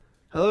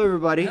Hello,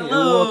 everybody,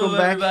 Hello,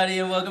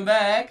 and welcome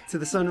back to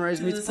the Sunrise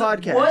Meets this-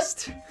 Podcast.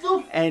 What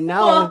the And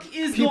now fuck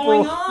is people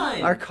going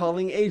on? are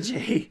calling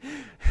AJ.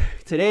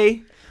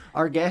 Today,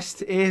 our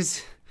guest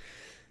is.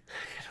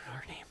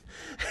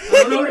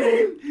 I don't know her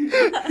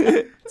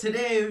name.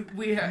 Today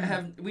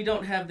we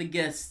don't have the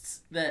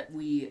guests that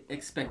we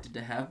expected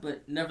to have,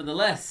 but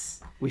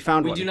nevertheless, We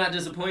found we one. do not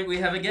disappoint. We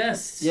have a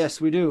guest. Yes,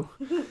 we do.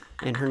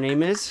 And her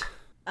name is.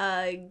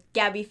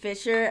 Gabby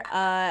Fisher.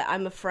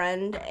 I'm a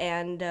friend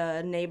and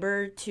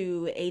neighbor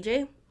to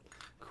AJ.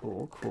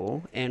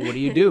 Cool. And what do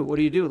you do? What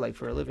do you do, like,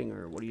 for a living,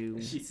 or what do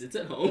you? She sits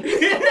at home.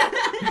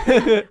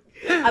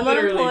 I'm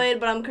Literally. unemployed,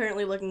 but I'm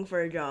currently looking for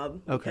a job.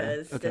 Okay,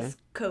 Because okay. this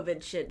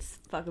COVID shit's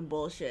fucking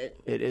bullshit.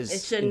 It is.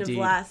 It shouldn't indeed.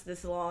 have lasted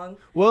this long.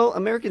 Well,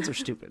 Americans are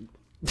stupid,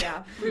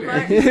 Yeah.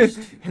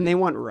 and they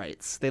want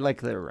rights. They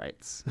like their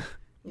rights.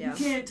 Yeah. You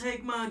can't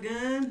take my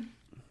gun.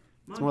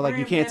 It's more like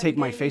you can't take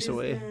my face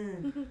away.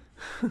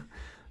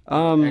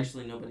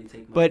 Actually, nobody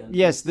take my But gun.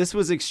 yes, this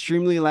was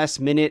extremely last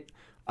minute.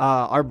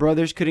 Our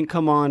brothers couldn't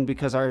come on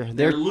because They're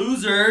their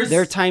losers.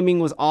 their timing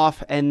was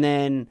off, and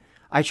then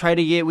we tried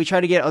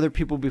to get other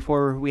people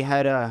before we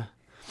had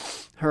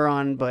her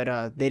on,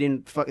 but they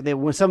didn't.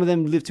 Some of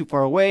them lived too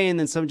far away, and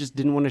then some just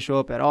didn't want to show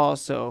up at all.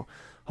 So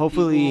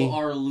hopefully, People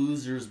are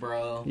losers,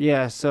 bro.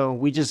 yeah. So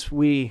we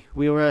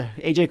were.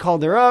 AJ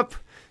called her up.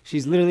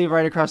 She's literally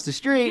right across the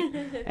street,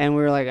 and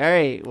we were like, all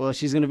right, well,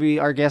 she's gonna be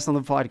our guest on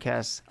the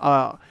podcast.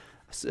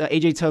 So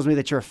AJ tells me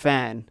that you're a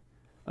fan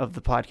of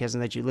the podcast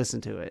and that you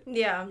listen to it.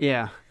 Yeah.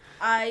 Yeah.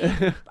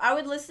 I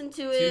would listen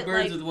to Two it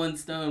birds like with one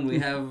stone. We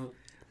have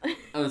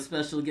a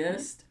special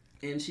guest,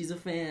 and she's a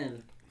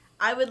fan.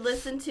 I would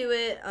listen to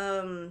it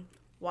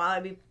while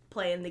I'd be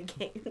playing the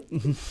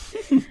game.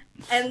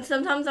 And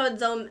sometimes I would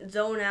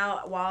zone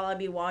out while I'd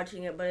be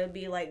watching it, but it'd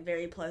be like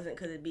very pleasant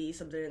because it'd be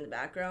something in the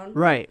background.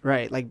 Right,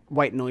 like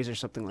white noise or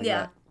something like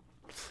Yeah.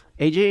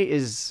 that. AJ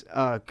is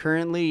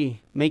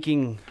currently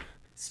making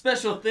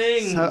Special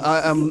things.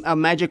 a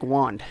magic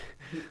wand.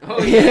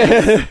 Oh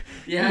yes.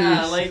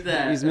 Yeah, I like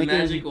that. He's a making-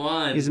 magic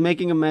wand. He's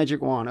making a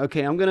magic wand.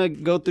 Okay, I'm gonna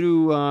go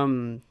through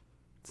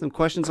some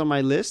questions on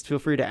my list. Feel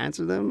free to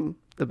answer them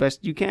the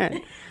best you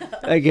can,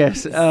 I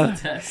guess. This is a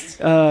test.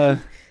 Let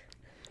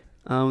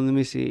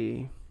me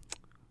see.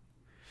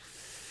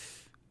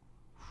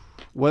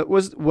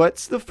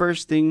 What's the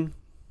first thing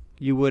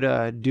you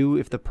would do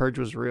if the purge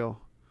was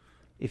real,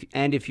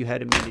 if you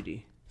had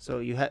immunity?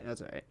 So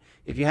that's all right.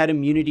 If you had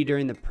immunity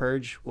during the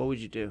purge, what would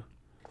you do?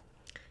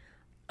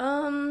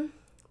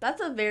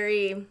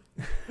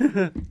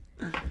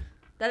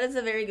 That is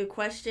a very good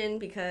question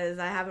because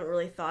I haven't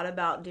really thought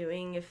about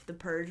doing if the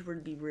purge were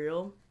to be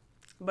real.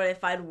 But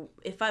if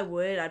I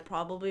would, I'd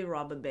probably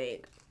rob a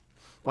bank.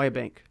 Why a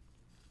bank?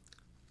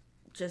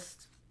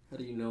 Just How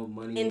do you know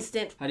money?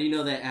 instant. How do you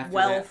know that after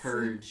wealth. that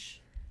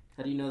purge?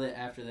 How do you know that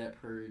after that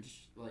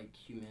purge, like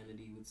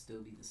humanity would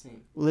still be the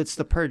same? Well, it's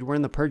the purge. We're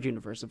in the purge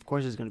universe. Of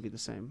course, it's going to be the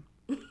same.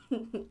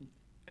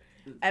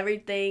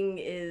 Everything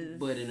is.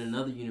 But in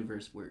another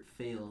universe where it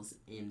fails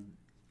and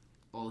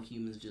all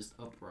humans just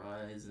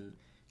uprise and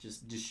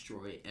just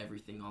destroy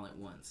everything all at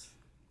once.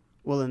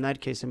 Well, in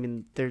that case, I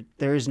mean,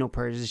 there is no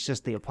purge. It's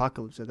just the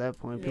apocalypse at that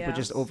point. People Yeah.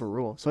 just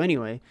overrule. So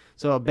anyway,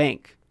 so a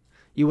bank.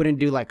 You wouldn't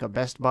do like a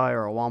Best Buy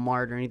or a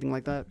Walmart or anything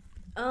like that?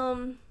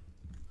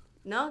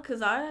 No,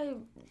 because I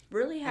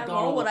really I have got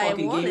all the what I fucking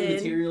game wanted.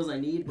 materials I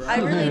need, bro. I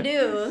really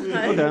do.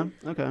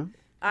 Okay.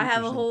 I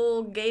have a Interesting.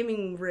 whole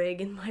gaming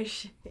rig in my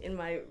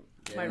my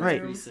Yeah,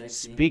 Right. room.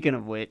 sexy. Speaking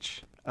of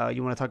which, do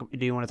you want to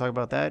talk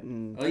about that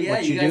and Oh yeah,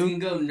 what you you guys do? can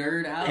go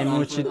nerd out And on,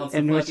 what you- on some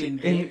and what fucking you-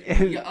 game.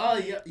 and-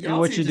 Y'all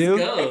what two you just do?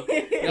 go.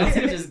 Y'all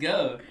two just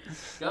go.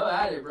 Go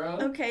at it, bro.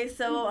 Okay,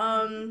 so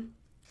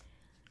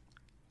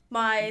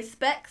my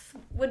specs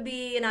would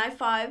be an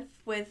i5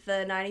 with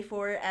a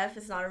 94F.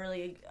 It's not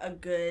really a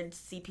good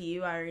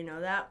CPU. I already know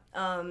that.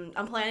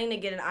 I'm planning to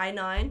get an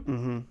i9.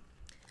 Mm-hmm.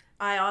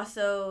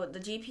 The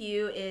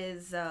GPU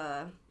is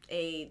a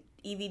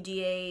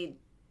EVGA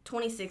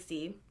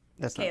 2060.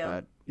 That's KO. not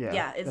bad. Yeah.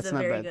 Yeah, it's that's a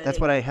not very bad. good- That's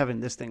what I have in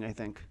this thing, I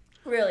think.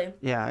 Really?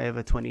 Yeah, I have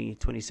a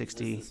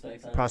 2060 This is the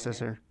specs on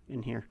processor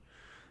in here.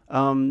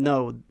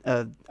 No,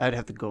 I'd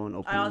have to go and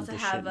open I also this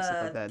shit have and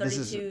stuff like a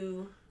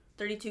that.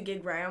 32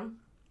 gig RAM.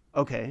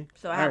 Okay.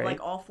 So I have Alright.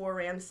 like all 4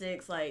 RAM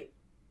sticks. Like,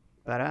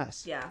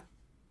 Badass. yeah.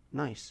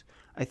 Nice.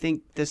 I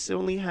think this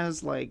only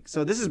has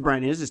so this is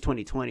brand new. This is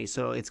 2020.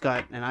 So it's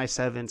got an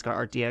i7. It's got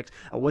RTX.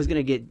 I was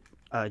gonna get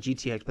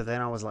GTX, but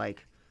then I was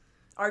like,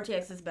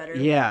 RTX is better.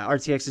 yeah,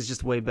 RTX is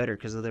just way better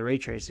because of the ray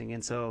tracing.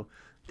 And so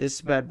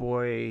this bad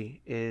boy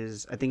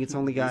is, I think it's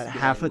only got This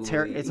half a bad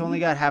boy. it's only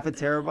got half a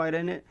terabyte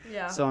in it.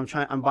 Yeah. So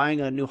I'm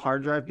buying a new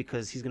hard drive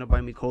because he's gonna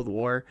buy me Cold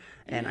War,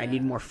 and I need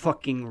Yeah. more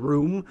fucking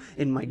room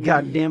in my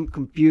goddamn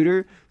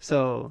computer.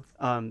 So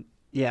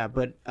yeah,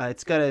 but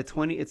it's got a it's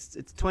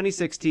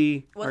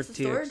 2060 What's RTX.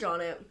 the storage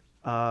on it?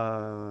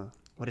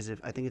 What is it?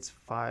 I think it's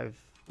 5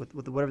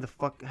 with whatever the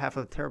fuck half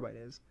of a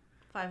terabyte is.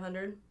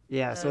 500.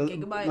 Yeah, so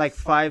gigabytes? like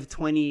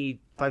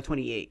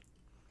 528,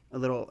 a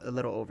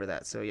little over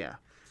that. So yeah.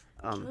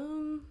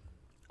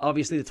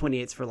 obviously the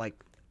 28's for like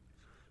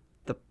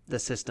the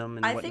system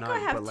and I whatnot. think I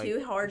have but, like,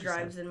 2 hard just,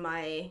 drives in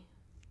my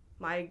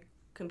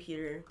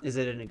computer. Is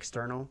it an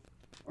external?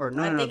 Or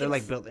I no, think they're like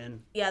it's- built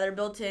in. Yeah, they're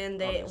built in.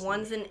 Obviously.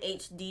 One's an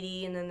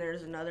HDD, and then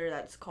there's another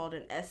that's called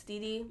an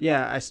SDD.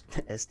 Yeah,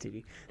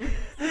 STD.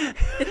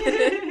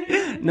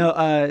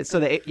 No,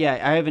 so I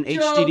have an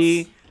Jokes.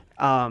 HDD,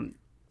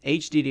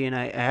 HDD, and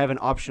I have an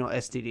optional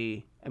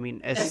STD. I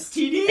mean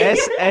STD?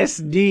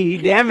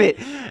 SSD. Damn it!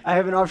 I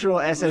have an optional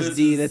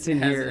SSD that's in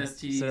has here.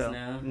 STDs so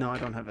now. no, I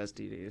don't have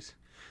STDs.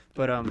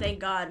 But Thank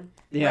God.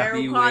 yeah. Wear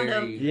a Be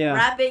condom. wary.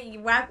 Yeah.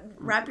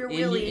 Wrap your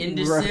willy. In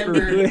Wrap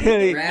December,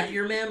 your- wrap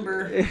your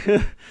member.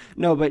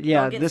 No, but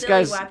yeah, Don't get this silly,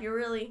 guy's wrap your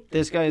willy.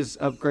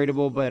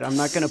 upgradable, but I'm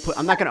not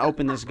gonna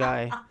open this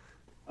guy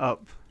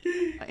up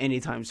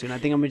anytime soon. I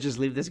think I'm gonna just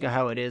leave this guy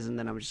how it is, and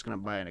then I'm just gonna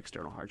buy an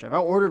external hard drive. I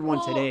ordered one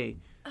Well, today.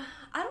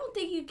 I don't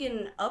think you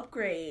can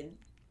upgrade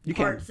You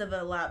can. parts of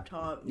a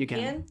laptop. You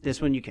can.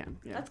 This one you can.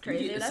 Yeah. That's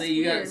crazy. That's so weird.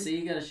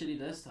 you got a shitty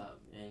desktop,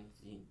 and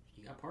you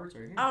got parts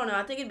right here. I don't know.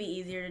 I think it'd be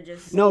easier to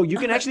just. No, you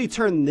can actually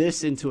turn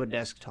this into a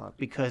desktop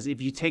because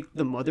if you take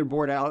the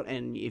motherboard out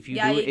and if you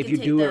Yeah, do you it, if can you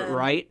take do it the-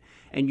 right,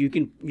 and you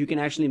can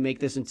actually make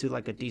this into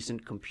like a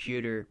decent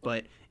computer,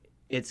 but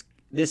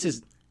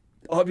this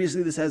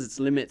obviously has its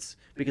limits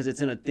because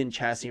it's in a thin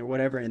chassis or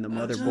whatever, and the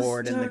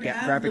motherboard and the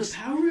graphics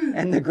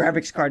and the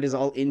graphics card is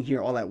all in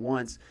here all at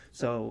once.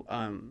 So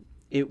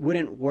it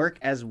wouldn't work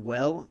as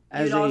well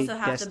as You'd a also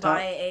have desktop. to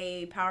buy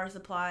a power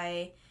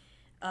supply,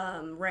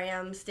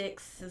 RAM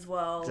sticks as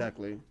well.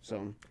 Exactly.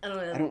 So I don't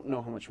know. I don't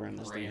know how much RAM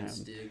this thing RAM has.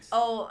 sticks.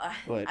 Oh,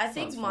 But- I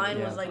think Sounds mine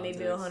fun. was Yeah. like maybe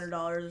Context.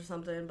 $100 or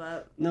something,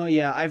 but No,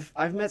 yeah,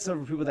 I've met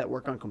several people that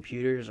work on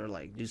computers or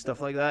like do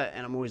stuff like that,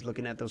 and I'm always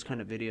looking at those kind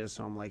of videos,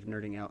 so I'm like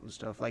nerding out and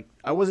stuff. Like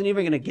I wasn't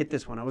even gonna get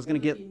this one. I was gonna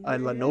get a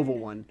Lenovo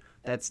one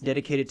that's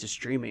dedicated to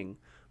streaming,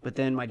 but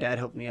then my dad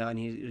helped me out, and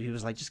he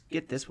was like, just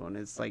get this one.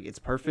 It's like it's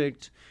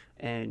perfect,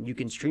 and you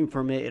can stream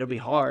from it. It'll be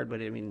hard,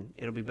 but I mean,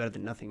 it'll be better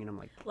than nothing. And I'm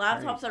like,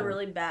 laptops alright, are cool.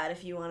 really bad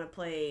if you want to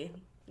play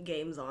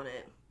games on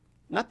it.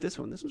 Not this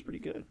one. This one's pretty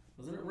good.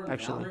 Doesn't it run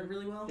Actually, Valorant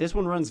really well? This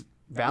one runs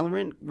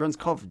Valorant, runs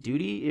Call of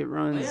Duty. It Oh,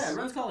 runs. yeah, it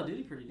runs Call of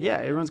Duty pretty good. Yeah,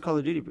 it runs Call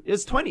of Duty.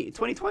 It's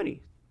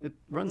 2020. It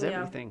runs Yeah.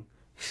 everything.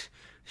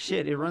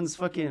 Shit, it runs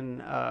fucking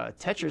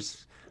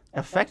Tetris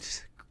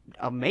Effect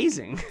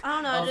amazing.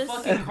 I don't know. A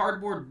Just fucking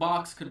cardboard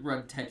box could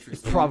run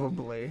Tetris. dude.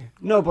 Probably.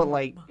 No, but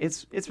like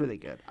it's really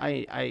good.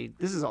 I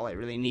this is all I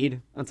really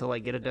need until I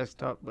get a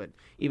desktop, but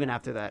even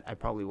after that I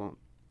probably won't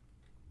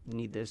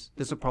need this.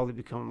 This will probably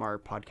become our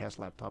podcast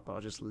laptop.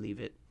 I'll just leave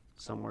it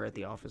somewhere at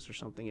the office or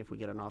something if we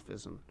get an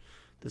office, and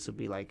this will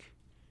be like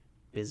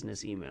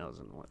business emails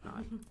and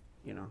whatnot,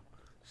 you know.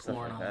 Stuff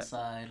Porn like on the that.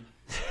 side.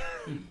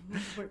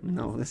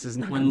 No, this is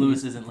not When gonna be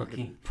Lewis isn't fucking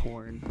looking.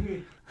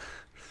 porn.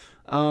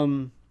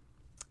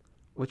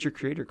 What's your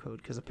creator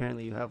code? Because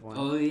apparently you have one.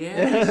 Oh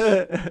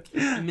yeah,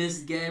 Miss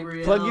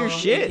Gabrielle. Plug your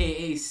shit.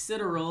 AKA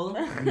Citadel.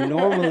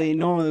 normally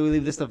we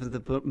leave this stuff at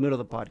the middle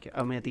of the podcast.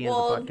 I mean, at the end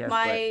well, of the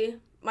podcast.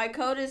 my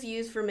code is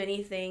used for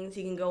many things.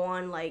 You can go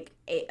on like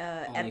Epic.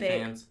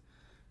 OnlyFans.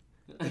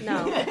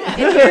 No,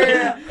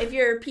 if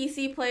you're a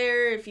PC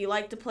player, if you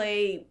like to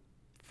play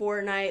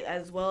Fortnite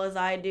as well as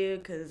I do,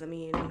 because I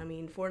mean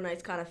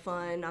Fortnite's kind of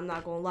fun. I'm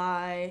not gonna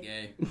lie.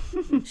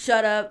 Gay.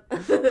 Shut up.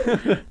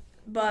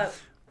 But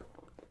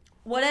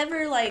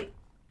whatever, like,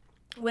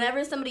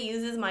 whenever somebody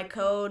uses my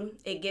code,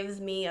 it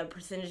gives me a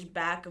percentage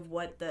back of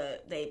what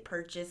they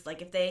purchased.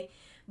 Like, if they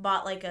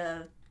bought, like,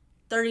 a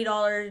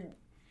 $30,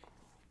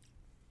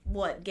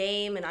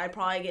 game, and I'd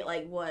probably get,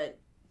 like,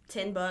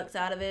 $10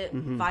 out of it,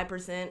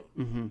 5%.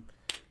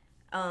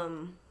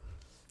 Mm-hmm.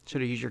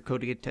 Should have used your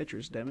code to get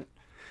Tetris, damn it.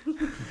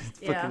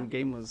 Yeah. Fucking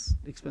game was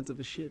expensive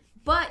as shit.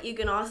 But you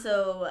can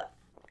also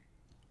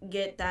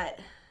get that.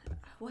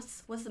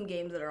 What's some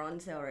games that are on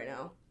sale right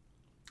now?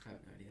 I have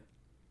no idea.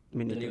 I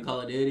mean, The new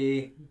Call of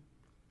Duty.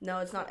 No,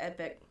 it's not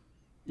Epic.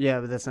 yeah,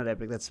 but that's not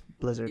Epic. That's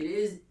Blizzard. It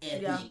is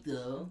epic Yeah.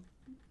 though.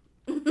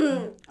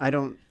 I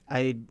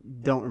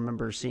don't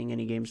remember seeing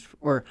any games,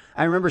 or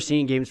I remember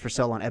seeing games for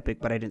sale on Epic,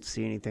 but I didn't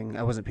see anything.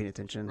 I wasn't paying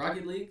attention.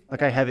 Rocket League.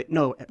 Like I have it.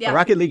 No, Yeah.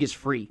 Rocket League is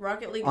free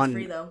Rocket League on is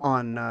free though.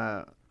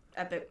 on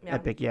Epic. Yeah.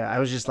 Epic. Yeah, I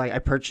was just like I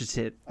purchased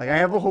it. Like I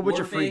have a whole bunch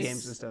of free Warface.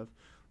 games and stuff.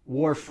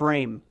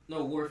 Warframe.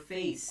 No,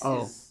 Warface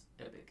Oh. is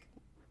epic.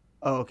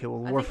 Oh, okay.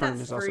 Well, I think Warframe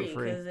that's is also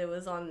free. because it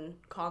was on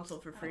console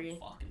for I free. don't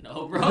fucking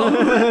know, bro.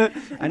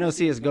 I know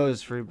CS:GO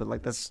is free, but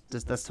like that's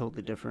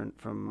totally different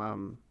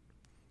from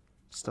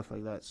stuff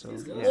like that. So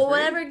CS:GO yeah. is Well, free.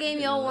 whatever game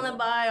y'all want to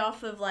buy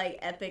off of like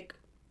Epic,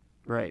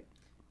 Right.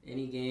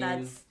 Any game.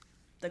 that's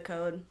the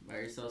code. Buy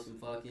yourself some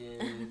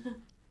fucking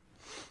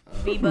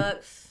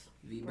V-Bucks.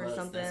 V-Bucks.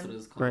 something. That's what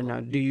it's called. Right now,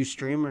 do you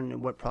stream, or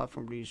what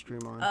platform do you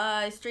stream on?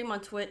 I stream on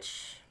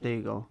Twitch. There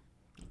you go.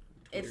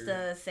 It's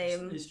the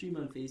same. I stream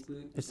on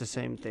Facebook. It's the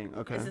same thing.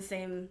 Okay. It's the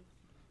same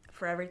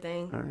for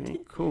everything. All right.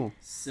 Cool.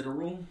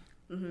 Citadel.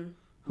 Mhm.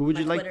 Who would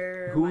My you like?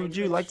 Twitter, Who my would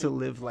you Twitch. like to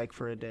live like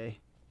for a day?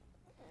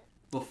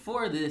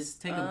 Before this,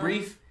 take a Um,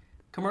 brief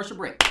commercial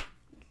break.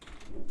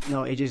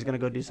 No, AJ's gonna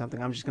go do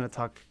something. I'm just gonna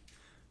talk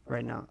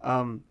right now.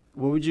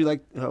 What would you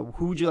like?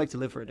 Who would you like to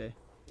live for a day?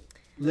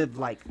 Live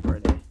like for a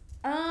day?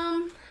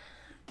 I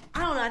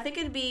don't know. I think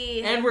it'd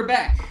be. And we're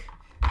back.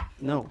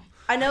 No.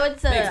 I know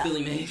it's Thanks, a.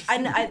 Billy Mays.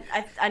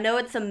 I know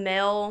it's a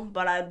male,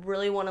 but I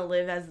really want to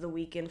live as The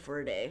Weeknd for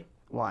a day.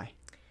 Why?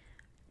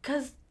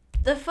 Cause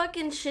the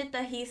fucking shit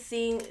that he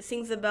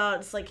sings about,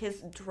 it's like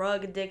his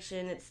drug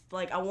addiction. It's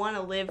like I want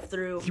to live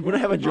through. You want to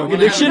have a drug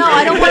wanna addiction? No,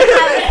 I don't want to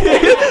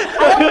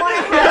have. I don't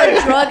want to have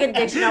a drug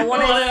addiction. I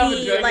want I wanna have to a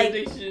see drug like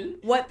addiction.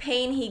 what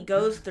pain he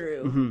goes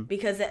through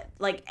because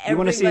like everybody. You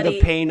want to see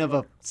the pain of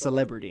a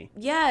celebrity.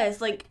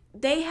 Yes, like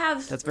they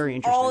have That's very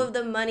interesting. all of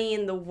the money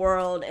in the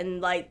world, and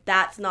like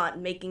that's not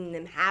making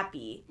them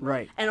happy.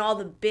 Right. And all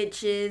the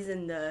bitches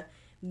and the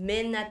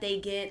men that they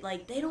get,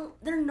 like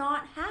they're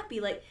not happy.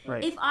 Like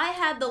Right. if I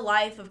had the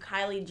life of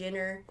Kylie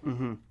Jenner,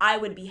 I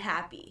would be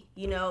happy.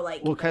 You know,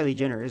 like Well, Kylie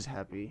Jenner is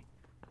happy,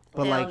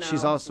 but Hell like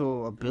she's no.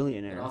 also a And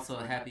billionaire. also,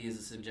 happy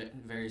is a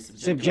very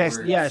subjective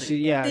word. Yeah, So-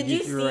 did you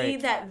you're see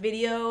right. that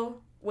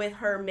video with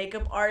her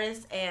makeup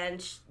artist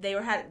and they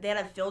had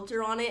a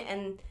filter on it,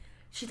 and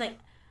she's like,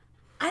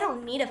 I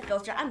don't need a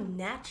filter, I'm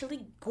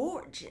naturally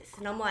gorgeous.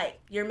 And I'm like,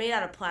 you're made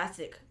out of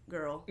plastic,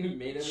 girl.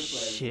 Made of the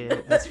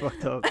Shit, that's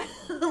fucked up.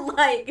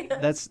 Like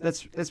That's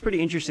pretty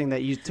interesting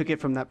that you took it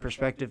from that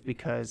perspective,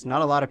 because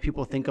not a lot of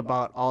people think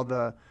about all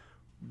the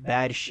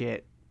bad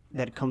shit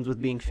that comes with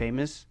being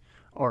famous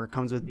or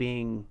comes with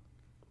being,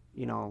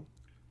 you know,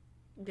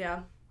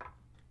 yeah.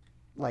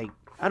 like,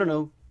 I don't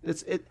know.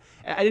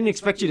 I didn't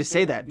expect you to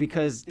say that,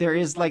 because there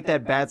is like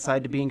that bad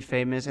side to being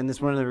famous, and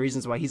that's one of the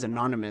reasons why he's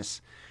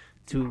anonymous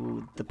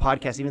to the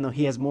podcast, even though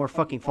he has more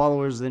fucking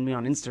followers than me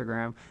on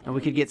Instagram, and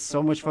we could get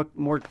so much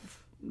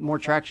more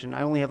traction.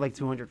 I only have like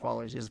 200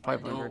 followers. He has I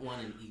 500, don't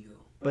want an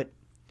ego.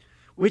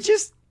 which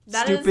is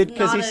That stupid is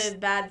because not he's a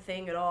bad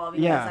thing at all,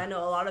 because Yeah. I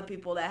know a lot of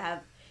people that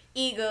have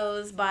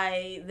egos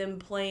by them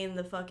playing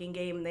the fucking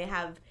game, and they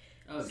have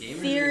Oh, gamers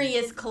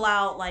serious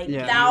clout, like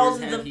Yeah.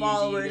 thousands Gamers have of huge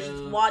followers, egos.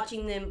 just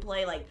watching them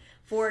play like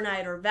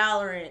Fortnite or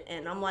Valorant,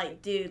 and I'm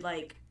like, dude,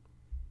 like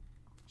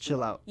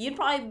chill out. you'd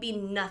probably be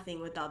nothing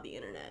without the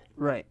internet.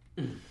 Right.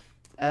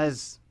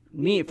 As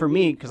for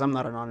me, because I'm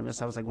not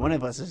anonymous, I was like, one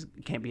of us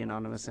can't be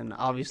anonymous, and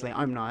obviously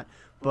I'm not.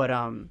 But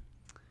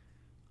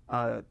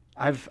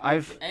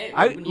Hey,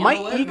 my you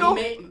know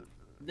what? ego.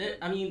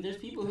 There's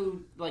people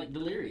who like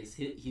Delirious.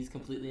 He's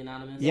completely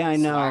anonymous. Yeah, I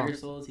know. Swagger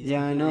Souls, he's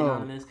Yeah, I completely know.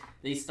 Anonymous.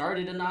 They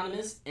started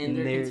anonymous, and And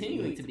they're they're-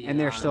 continuing to be. and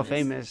they're still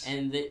anonymous.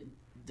 famous. And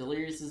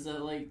Delirious is I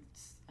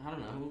don't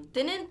know.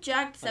 Didn't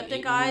Jacksepticeye Like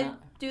 8 million.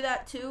 do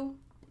that too?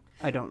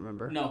 I don't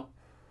remember. No,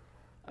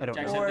 I don't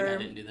know. Jacksepticeye Or-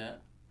 didn't do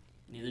that.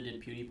 Neither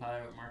did PewDiePie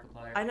or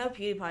Markiplier. I know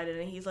PewDiePie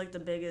didn't. He's like the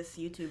biggest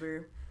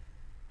YouTuber.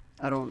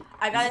 I don't.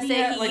 I gotta Isn't he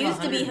say, at, he like,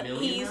 used to be 100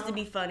 million he used to now?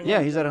 be funny.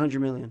 Yeah, he's at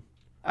 100 million.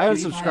 I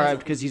unsubscribed PewDiePie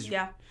because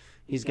Yeah.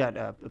 he's got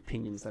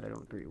opinions that I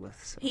don't agree with.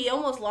 So. He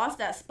almost lost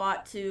that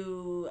spot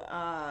to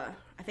I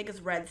think it's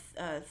Red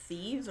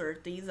Thieves or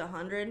Thieves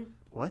 100.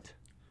 What?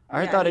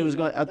 I Yeah, thought it he- was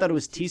going. I thought it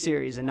was T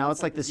Series, and now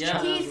it's like this. Yeah.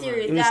 T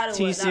series. It was that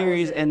T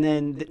Series, it. and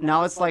then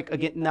now it's like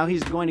again. Now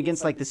he's going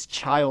against like this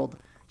child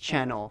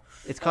channel.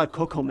 It's called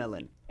Coco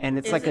Melon, and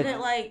it's Isn't like it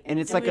like and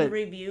it's like doing a-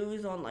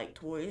 reviews on like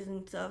toys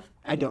and stuff?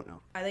 I don't know.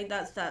 I think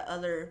that's that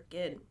other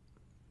kid.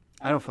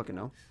 I don't fucking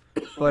know.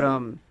 But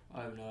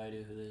I have no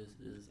idea who this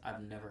is.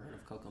 I've never heard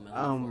of Coco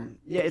Melon before.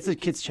 yeah, it's a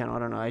kids channel. I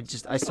don't know.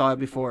 I saw it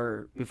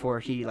before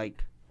he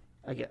like,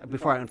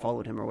 before I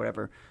unfollowed him or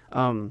whatever.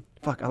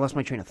 Fuck, I lost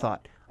my train of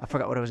thought. I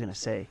forgot what I was gonna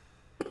say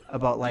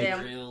about like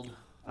Damn. Drilled.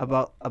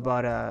 about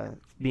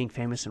being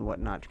famous and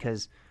whatnot.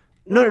 Because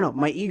no,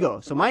 my ego.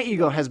 So my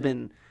ego has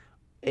been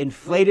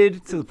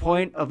inflated to the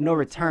point of no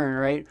return,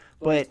 right?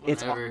 But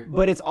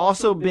Whatever. it's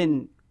also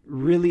been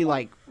really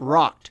like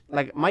rocked.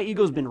 Like my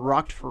ego's been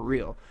rocked for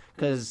real.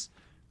 Because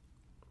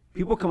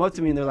people come up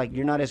to me and they're like,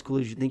 "You're not as cool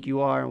as you think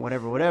you are," and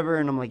whatever.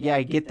 And I'm like, "Yeah,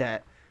 I get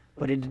that."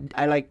 But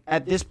I like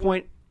at this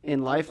point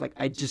in life, like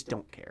I just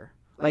don't care.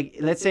 Like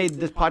let's say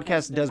this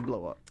podcast does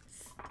blow up.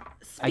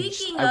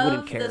 Speaking I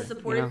wouldn't of care, the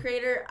supporter you know?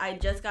 creator, I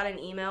just got an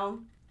email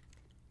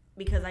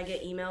because I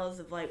get emails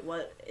of like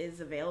what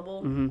is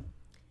available. Mm-hmm.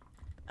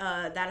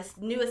 That is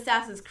new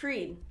Assassin's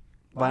Creed.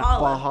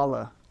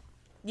 Valhalla.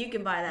 You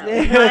can buy that.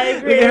 Look One. I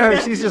agree. at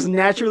her. She's just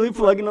naturally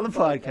plugging on the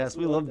podcast.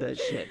 We love that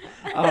shit.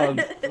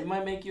 We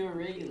might make you a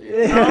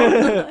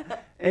regular.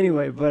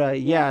 Anyway,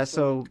 but yeah,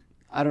 so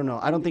I don't know.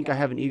 I don't think I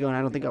have an ego, and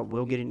I don't think I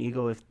will get an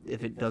ego if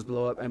it does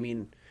blow up. I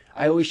mean,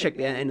 I always check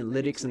the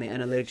analytics, and the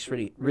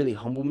analytics really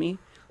humble me.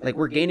 Like,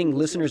 we're gaining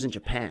listeners in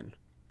Japan,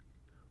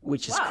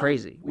 which is Wow.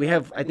 crazy.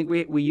 I think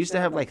we used to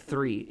have like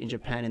 3 in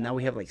Japan, and now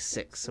we have like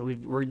 6. So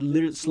we're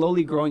literally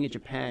slowly growing in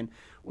Japan.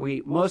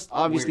 We're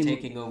Obviously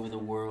taking over the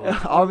world.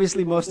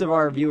 obviously most of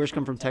our viewers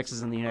come from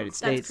Texas and the United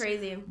States. That's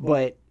crazy.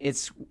 But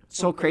it's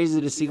so crazy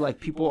to see like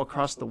people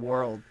across the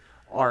world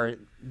are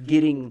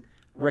getting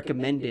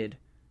recommended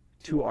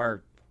to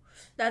our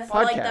That's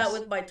like that Podcast.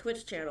 with my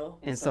Twitch channel.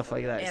 and stuff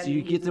like that. So And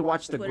you get to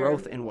watch the Twitter.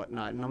 growth and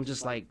whatnot. And I'm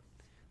just like,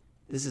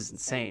 this is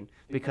insane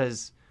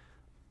because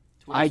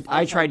Twitch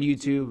I tried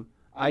YouTube,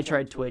 I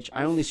tried Twitch.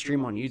 I only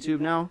stream on YouTube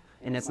now,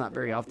 and it's not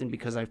very often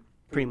because I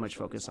pretty much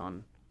focus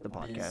on the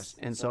podcast.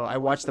 And so I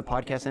watch the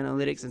podcast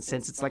analytics, and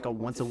since it's like a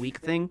once a week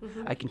thing,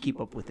 I can keep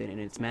up with it, and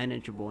it's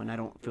manageable, and I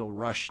don't feel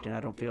rushed, and I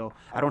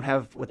don't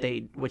have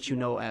what you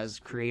know as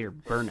creator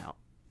burnout,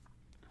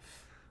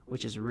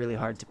 which is really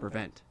hard to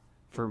prevent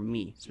for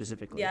me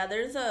specifically. Yeah,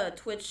 there's a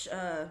Twitch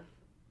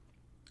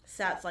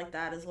stats like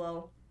that as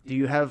well.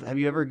 Have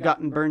you ever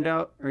gotten burned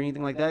out or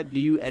anything like that? Do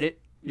you edit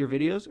your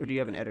videos, or do you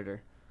have an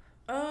editor?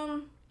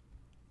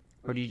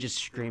 Or do you just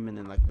stream and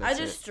then that's I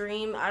just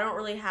stream. I don't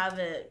really have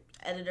an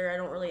editor. I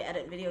don't really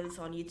edit videos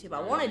on YouTube.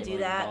 I want to do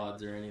that.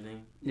 VODs or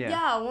anything. Yeah,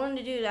 I wanted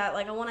to do that.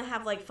 Like, I want to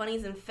have like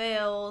funnies and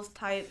fails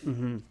type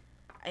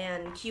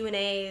and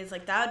Q&As.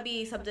 Like, that would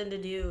be something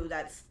to do.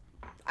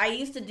 I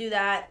used to do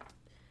that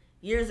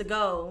years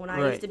ago when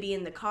I used to be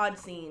in the COD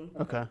scene.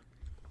 Okay.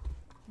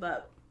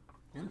 But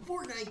And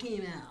Fortnite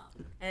came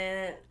out.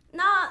 And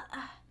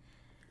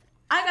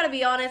I gotta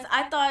be honest,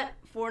 I thought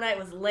Fortnite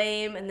was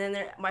lame, and then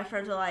my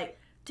friends were like,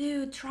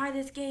 dude, try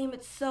this game,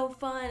 it's so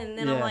fun. And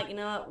then I'm like, you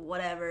know what,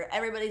 whatever,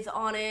 everybody's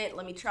on it,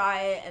 let me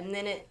try it. And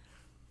then it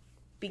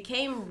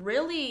became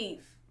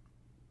really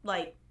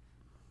like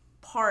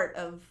part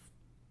of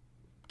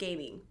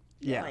gaming.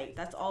 Yeah. Like,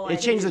 that's all It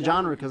changed the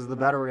genre because of the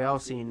battle royale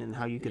scene and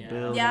how you could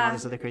build and all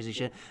this other crazy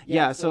shit.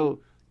 Yeah, so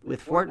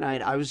with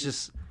Fortnite,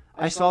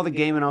 I saw the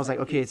game and I was like,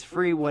 okay, it's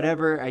free,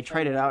 whatever. I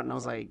tried it out and I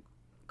was like,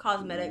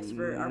 cosmetics are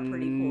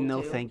pretty cool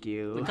no, too. thank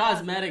you. The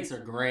cosmetics are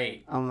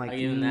great. I'm like, I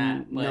give them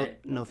that,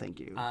 but no, thank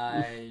you.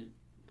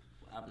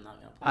 I'm not gonna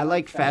play. I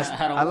like fast.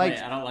 I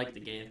don't like the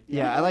game.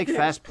 Yeah, I like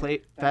fast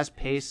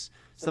pace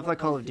stuff like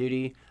Call of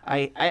Duty.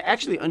 I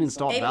actually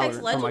uninstalled Apex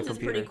Valorant Legends from my is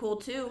computer. pretty cool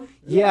too.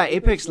 Yeah,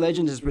 Apex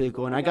Legends is really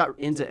cool, and I got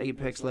into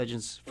Apex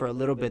Legends for a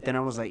little bit. Then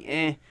I was like,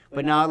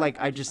 but now I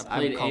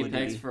played Call of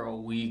Apex Duty for a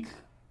week.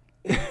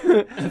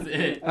 That's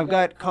it. I've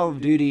got Call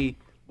of Duty,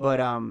 but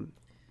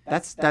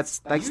that's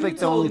like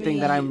the only thing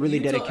that I'm really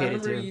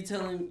dedicated to. You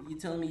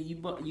telling me you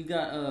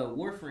got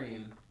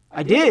Warframe.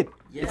 I did.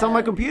 Yeah. It's on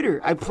my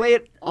computer. I play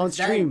it on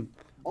stream.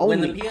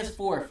 When the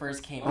PS4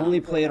 first came out, Only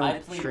play it on I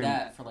played stream.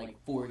 that for like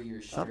 4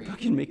 years Stop straight.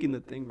 fucking making the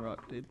thing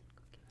rock, dude.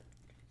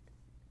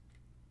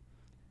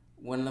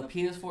 When the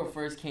PS4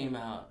 first came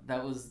out,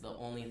 that was the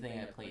only thing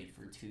I played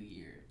for 2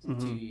 years.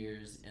 2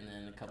 years, and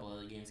then a couple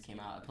other games came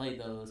out. I played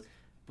those,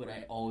 but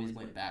I always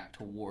went back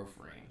to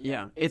Warframe.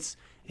 Yeah, it's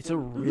a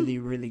really,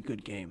 really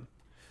good game.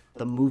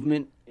 The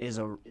movement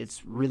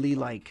it's really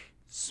like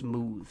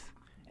smooth.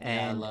 And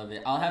Yeah, I love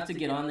it. I'll have to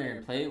get on there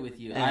and play it with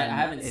you. I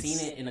haven't seen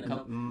it in a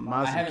couple.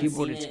 Mouse I and haven't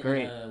keyboard, seen it's it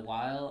great. in a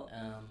while.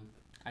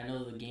 I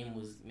know the game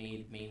was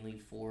made mainly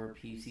for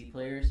PC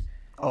players.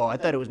 Oh, I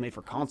thought it was made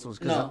for consoles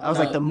because No, I was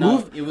no, like the no,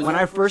 move it was- when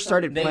I first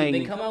started They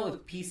playing. come out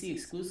with PC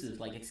exclusives,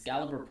 like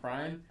Excalibur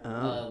Prime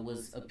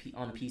was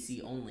on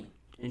PC only.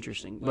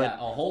 Interesting, Yeah, but a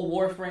whole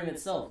Warframe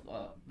itself,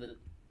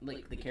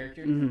 the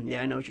character.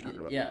 yeah, I know what you're talking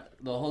about. Yeah,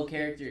 the whole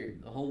character,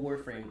 the whole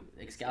Warframe,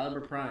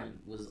 Excalibur Prime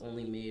was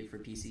only made for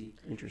PC.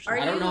 Interesting.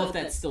 I don't know if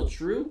that's still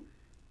true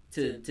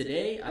to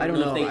today. I don't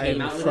know know. if they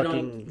came I out with it on.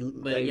 fucking.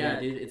 But yeah,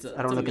 dude, it's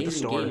I don't an look at the amazing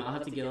store. game. I'll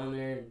have to get on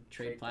there and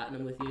trade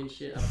platinum with you and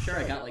shit. I'm sure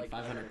I got like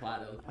 500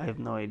 platinum. I have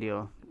no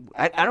idea.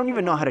 I don't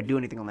even know how to do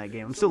anything on that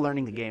game. I'm still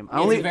learning the game.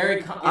 It's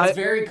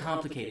very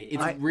complicated.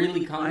 It's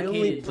really I complicated.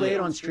 only play it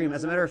but- on stream.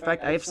 As a matter of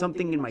fact, I have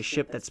something in my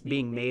ship that's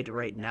being made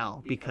right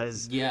now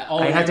because Yeah.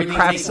 I had to everything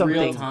craft takes something.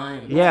 Real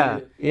time. Yeah,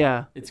 too.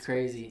 yeah. It's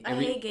crazy. I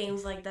hate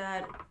games like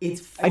that.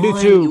 It's I fun. do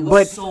too, It was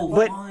but so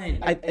but fun.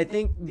 I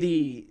think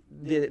the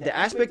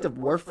aspect of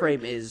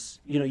Warframe is,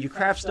 you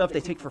craft stuff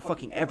they take for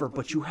fucking ever,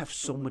 but you have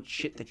so much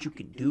shit that you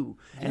can do.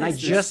 And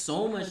Yes, there's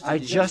so much to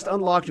do. just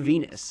unlocked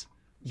Venus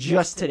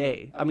just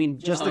today. I mean,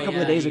 just a couple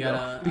of days you ago,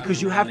 gotta-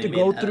 because you I have to remember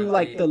they go made that through update.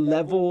 like the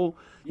level.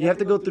 You have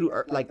to go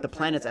through like the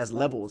planets as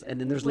levels, and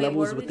then there's Wait,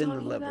 levels what are we within the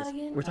talking about levels.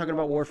 again? We're talking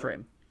about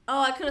Warframe.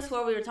 Oh, I could have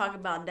swore we were talking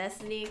about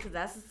Destiny because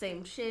that's the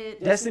same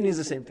shit. Destiny is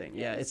the same thing.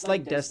 Yeah, it's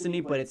like Destiny,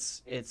 but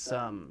it's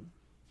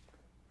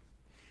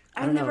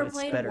I I've don't know, never it's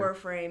played better.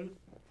 Warframe.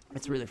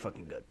 It's really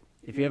fucking good.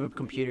 If you have a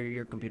computer,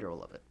 your computer will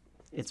love it.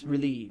 It's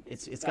really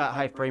it's got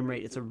high frame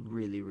rate. It's a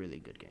really, really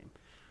good game.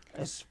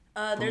 From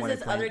There's what I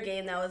this played. other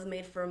game that was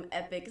made from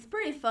Epic. It's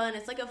pretty fun.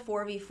 It's like a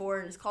 4v4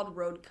 and it's called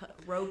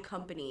Rogue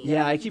Company.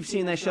 Yeah, I keep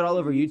seeing that shit all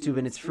over YouTube,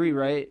 and it's free,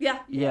 right? Yeah.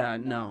 Yeah,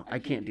 no, I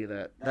can't do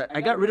that.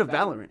 I got rid of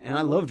Valorant, and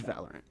I loved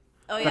Valorant.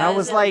 Oh But yeah, I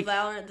was isn't like-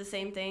 Valorant the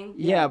same thing?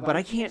 Yeah, but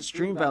I can't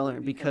stream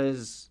Valorant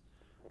because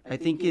I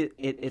think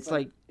it's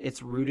like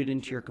it's rooted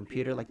into your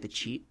computer. Like the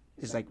cheat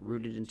is like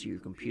rooted into your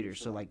computer.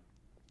 So like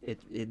it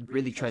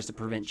really tries to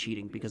prevent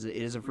cheating because it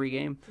is a free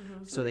game.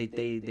 So they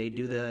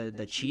do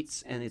the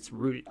cheats, and it's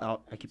rooted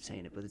out. I keep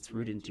saying it, but it's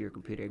rooted into your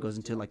computer. It goes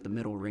into like the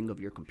middle ring of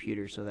your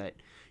computer so that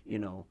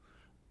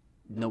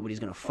nobody's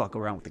gonna fuck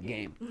around with the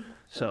game.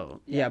 So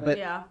yeah, but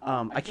Yeah.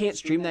 I can't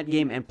stream that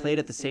game and play it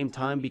at the same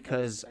time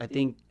because I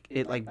think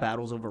it like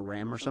battles over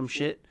RAM or some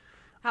shit.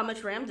 How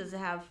much RAM does it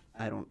have?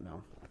 I don't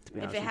know. To be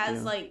If honest it with has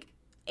you. like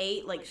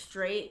 8 like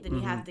straight, then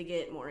you have to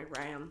get more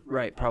RAM.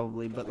 Right,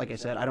 probably, but like I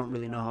said, I don't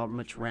really know how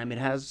much RAM it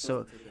has,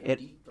 so it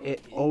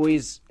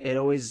always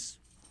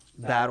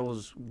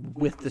battles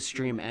with the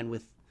stream and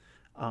with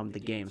the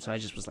game. So I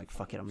just was like,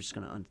 fuck it, I'm just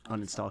gonna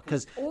uninstall.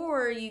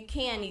 Or you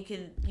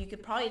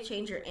could probably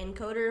change your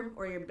encoder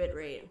or your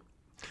bitrate.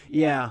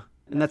 Yeah,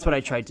 and that's what I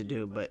tried to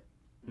do, but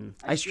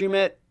I stream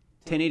at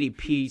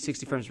 1080p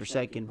 60 frames per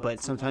second,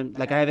 but sometimes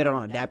like I have it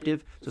on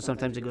adaptive, so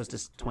sometimes it goes to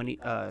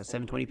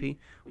 720p,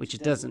 which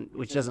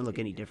doesn't look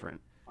any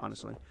different,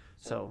 honestly.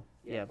 So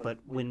yeah, but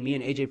when me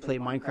and AJ play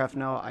Minecraft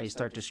now, I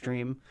start to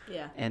stream.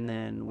 Yeah. And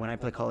then when I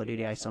play Call of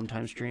Duty, I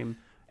sometimes stream,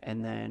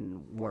 and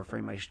then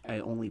Warframe I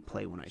only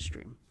play when I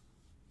stream,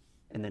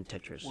 and then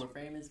Tetris.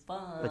 Warframe is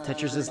fun. But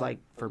Tetris is like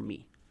for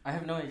me. I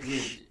have no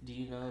idea. Do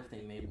you know if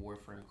they made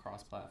Warframe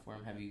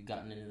cross-platform? Have you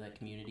gotten into that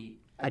community?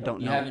 I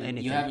don't know anything.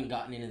 You haven't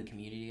gotten into the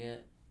community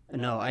yet?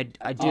 No, I did.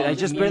 Oh, I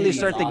just barely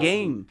start the awesome.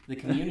 game. The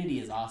community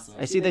is awesome.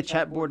 I see the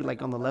chat board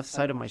like on the left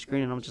side of my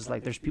screen, and I'm just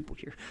like, there's people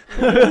here.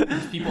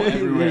 There's people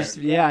everywhere.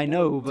 Yeah, I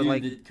know, but Dude,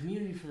 like the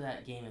community for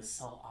that game is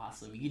so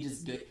awesome. You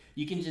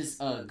can just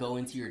go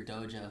into your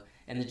dojo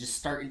and then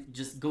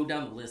just go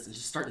down the list and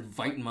just start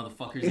inviting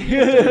motherfuckers into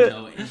your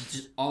dojo, and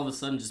just all of a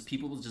sudden,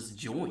 people will just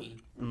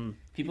join.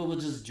 People will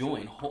just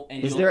join.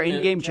 Is there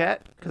in-game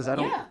chat? Because I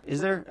don't. Yeah.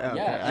 Is there? Oh,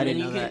 Yeah, okay. I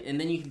didn't know that. And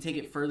then you can take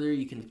it further.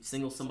 You can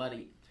single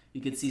somebody. You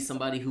could see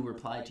somebody who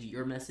replied to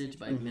your message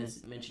by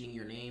mentioning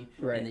your name,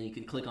 Right. and then you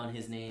can click on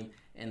his name,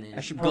 and then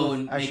I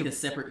should a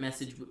separate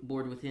message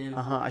board with him.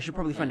 I should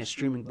probably find a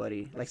streaming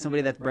buddy, like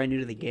somebody that's brand new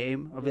to the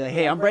game. I'll be like,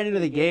 hey, I'm brand new to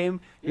the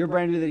game. You're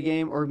brand new to the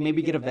game, or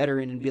maybe get a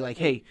veteran and be like,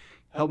 hey,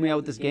 help me out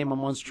with this game.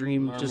 I'm on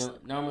stream.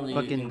 Normally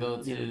fucking, you can go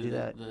to do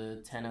that.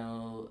 the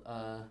Tenno.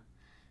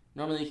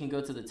 Normally you can go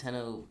to the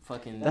Tenno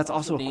fucking. That's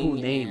also a thing, cool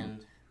name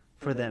and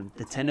for them.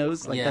 The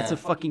Tennos, like that's Yeah. a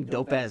fucking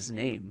dope ass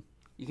name.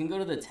 you can go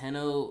to the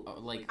Tenno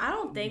like. I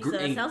don't think so.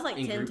 It sounds like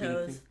grouping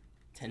Tentos.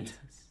 thing. Tentos.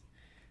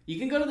 You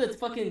can go to the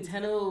fucking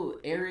Tenno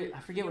area. I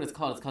forget what it's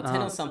called. It's called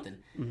Tenno something.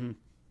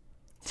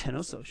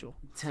 Tenno Social.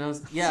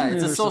 Tenno's, yeah,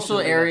 it's a social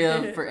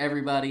area for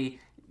everybody.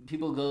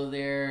 People go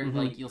there,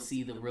 like you'll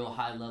see the real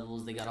high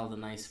levels. They got all the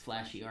nice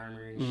flashy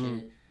armor and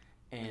shit.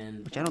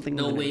 And Which I don't think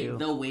they'll I'm gonna wait. do.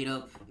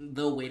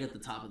 They'll wait at the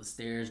top of the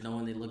stairs,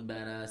 knowing they look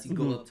badass. You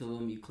go up to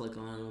them, you click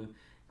on them,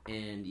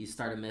 and you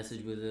start a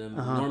message with them.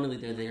 Normally,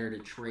 they're there to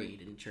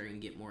trade and try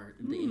and get more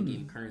the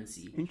in-game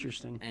currency.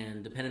 Interesting.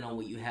 And depending on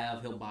what you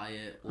have, he'll buy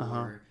it,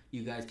 or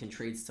you guys can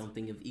trade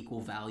something of equal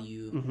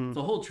value.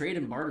 The whole trade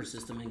and barter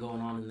system is going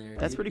on in there.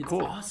 That's pretty cool.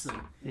 It's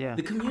awesome. Yeah.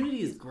 The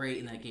community is great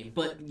in that game,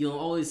 but you'll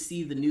always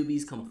see the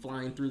newbies come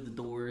flying through the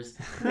doors.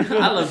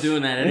 I love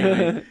doing that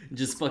anyway.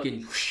 Just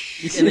fucking,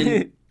 and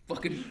then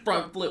fucking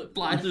front flip,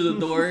 fly through the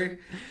door.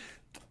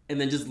 And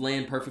then just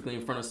land perfectly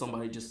in front of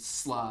somebody, just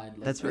slide.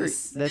 Like That's very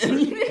this. that's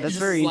Just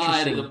very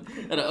slide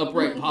interesting. at an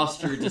upright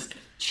posture, just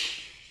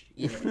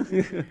yeah.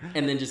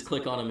 And then just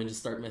click on them and just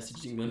start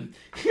messaging them.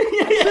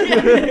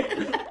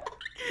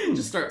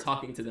 Just start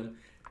talking to them.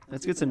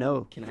 That's good to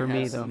know Can I for have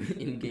me some though,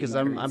 in-game because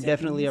I'm currency,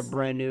 definitely a please?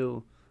 brand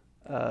new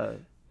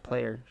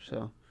player,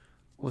 so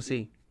we'll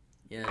see.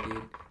 Yeah,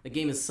 dude, the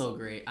game is so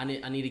great. I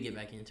need to get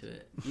back into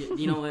it.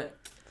 You know what?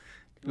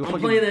 We'll I'm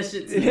fucking- playing that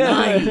shit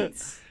tonight.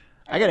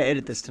 I gotta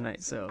edit this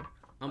tonight, so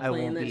I'm I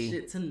playing won't that be-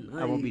 shit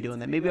tonight. I won't be doing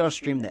that. Maybe I'll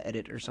stream the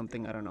edit or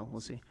something. I don't know.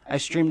 We'll see. I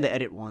streamed the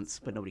edit once,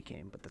 but nobody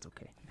came. But that's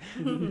okay.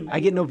 I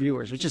get no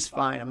viewers, which is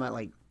fine. I'm not.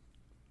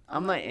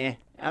 I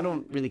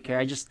don't really care.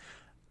 I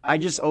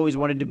just always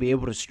wanted to be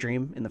able to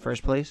stream in the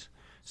first place.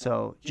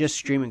 So just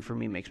streaming for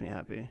me makes me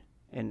happy.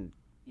 And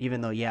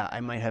even though, yeah, I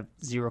might have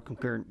 0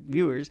 concurrent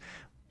viewers,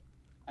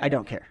 I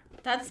don't care.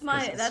 That's it's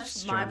my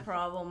stream.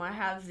 problem. I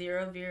have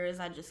 0 viewers.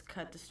 I just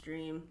cut the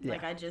stream. Yeah.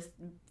 Like I just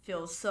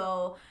feel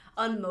so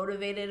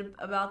unmotivated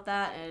about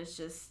that, and it's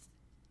just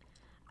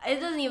it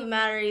doesn't even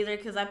matter either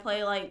because I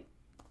play like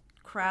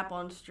crap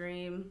on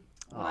stream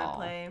when I Aw.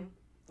 play.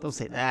 Don't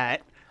say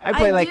that. I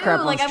play like do.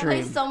 crap on Like stream.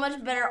 I play so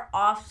much better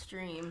off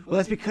stream. Well,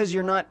 that's because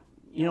you're not,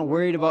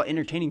 worried about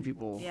entertaining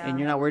people, Yeah. and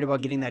you're not worried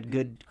about getting that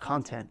good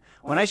content.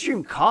 When I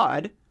stream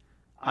COD,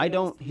 I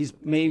don't. He's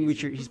playing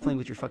with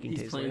your fucking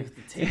He's playing taser. with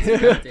the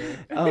taser out there.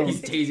 Oh.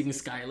 He's tasing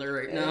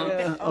Skylar right now.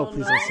 Yeah. Oh,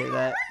 please don't say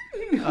that.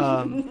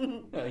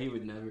 No, he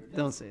would never.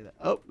 Don't say that.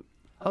 Oh,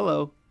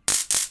 hello.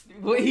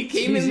 Wait, he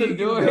came in the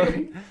door.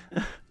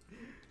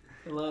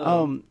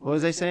 Hello. What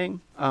was I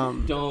saying?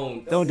 Don't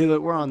Don't do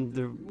it. We're on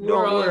the.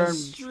 We're on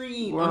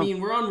stream. we're on-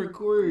 We're on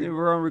record.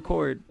 We're on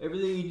record.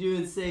 Everything you do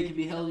and say can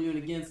be held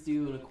against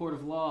you in a court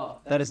of law.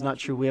 That is not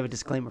true. We have a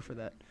disclaimer for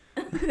that.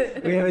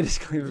 We have a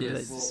disclaimer for that,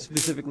 Yes.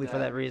 specifically for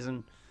that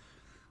reason.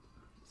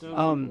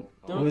 Don't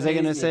what was I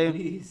gonna tase me, say?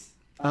 please.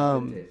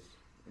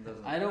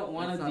 I don't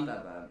wanna It's be- not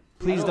that bad.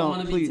 Please I don't.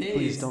 wanna be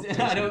Please tased. don't. I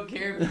Tase me. don't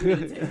care if you're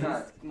gonna tase.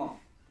 Guys, come on.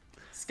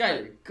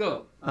 Skylar,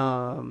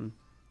 go.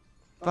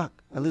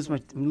 Fuck. I'm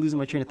losing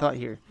my train of thought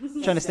here.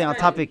 Trying to stay on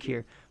topic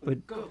here,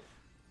 but Go.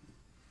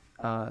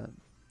 I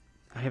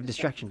have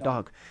distraction.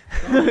 Dog.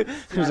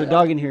 There's a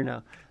dog in here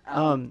now.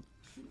 What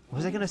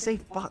was I gonna say?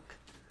 Fuck.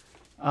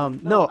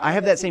 No, I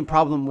have that same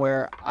problem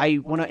where I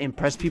want to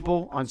impress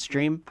people on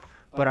stream,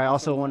 but I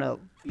also want to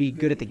be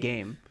good at the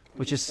game,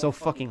 which is so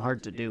fucking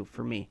hard to do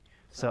for me.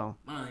 So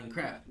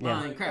Minecraft,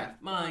 Yeah.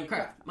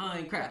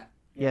 Minecraft.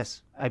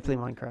 yes, I play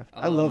Minecraft.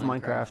 I love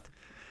love Minecraft. Minecraft.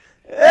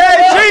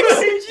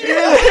 Hey,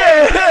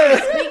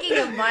 Speaking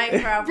of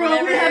Minecraft, Bro, we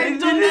whenever haven't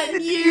done that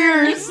in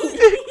years.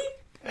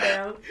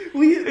 Yeah.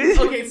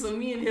 Okay, so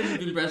me and him have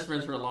been best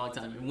friends for a long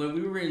time, and when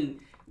we were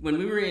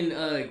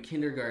in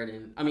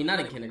kindergarten, I mean not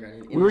in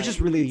kindergarten, We were just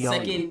really young.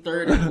 second,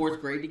 third, and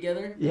fourth grade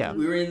together. Yeah.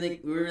 we were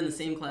in the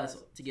same class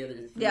together.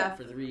 Yeah.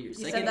 For 3 years.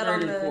 You Second, said that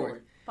third, on and the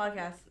fourth.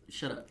 podcast.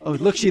 Shut up. Oh,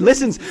 look, she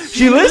listens.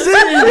 She listens.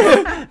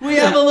 We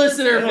have a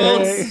listener,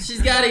 folks.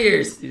 She's got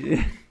ears.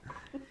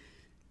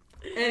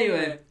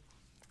 Anyway,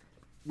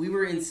 we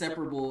were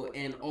inseparable,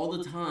 and all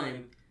the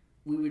time,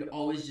 we would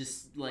always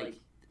just like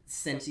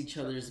sense each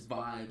other's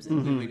vibes,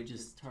 and we would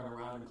just turn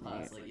around in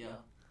class like, "Yo,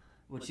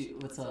 what's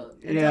up?"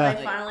 Until Yeah.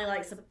 they finally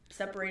like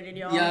separated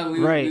y'all. Yeah, we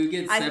Right. would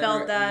get I separated.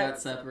 felt that. We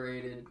got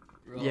separated.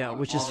 Yeah,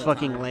 which is all the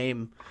fucking time.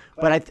 lame.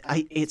 But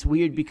I it's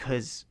weird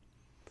because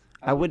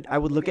I would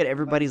look at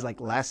everybody's like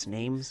last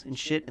names and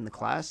shit in the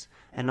class,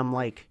 and I'm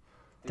like,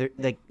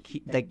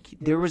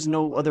 there was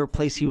no other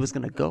place he was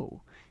gonna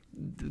go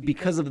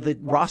because of the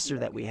roster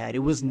that we had. It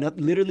was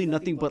literally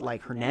nothing but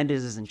like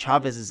Hernandez's and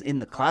Chavez's in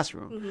the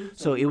classroom.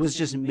 So it was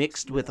just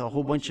mixed with a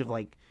whole bunch of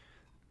like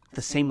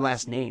the same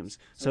last names.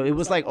 So it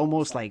was like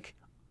almost like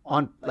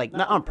on like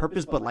not on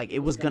purpose, but like it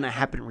was gonna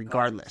happen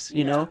regardless,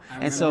 you know.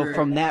 I And so remember-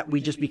 from that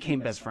we just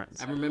became best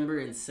friends. I remember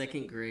in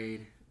second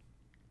grade,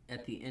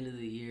 at the end of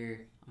the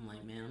year, I'm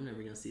like, man, I'm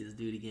never gonna see this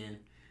dude again.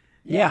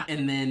 Yeah.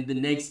 And then the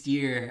next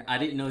year, I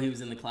didn't know he was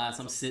in the class.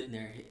 I'm sitting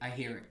there, I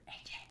hear it,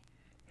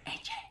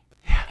 AJ.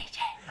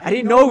 I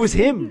didn't know it was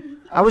him.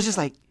 I was just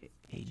like,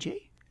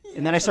 AJ?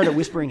 And then I started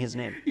whispering his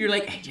name. You're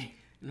like, AJ.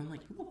 And I'm like,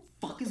 who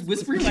the fuck is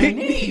whispering my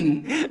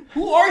name?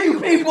 Who are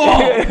you people?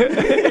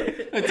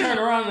 I turn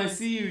around and I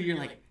see you. You're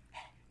like,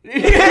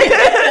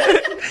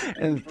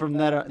 And from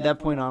that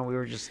point on, we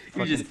were just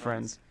fucking just-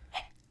 friends.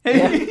 in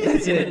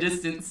that's the it.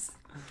 distance.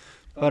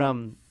 But,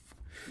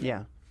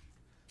 yeah.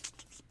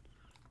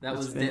 That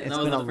was been- that it's was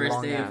been the a first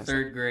long day ass- of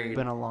third grade.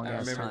 been a long I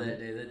ass remember time. that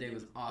day. That day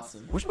was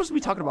awesome. We're supposed to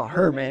be talking about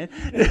her, man.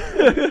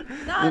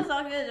 No, it's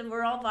all good.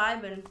 We're all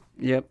vibing.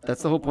 Yep,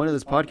 that's the whole point of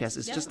this podcast.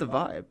 It's Yep. just a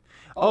vibe.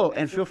 Oh,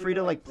 and feel free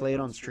to like play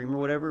it on stream or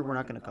whatever. We're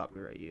not gonna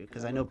copyright you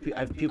because I know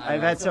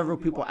I've had several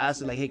people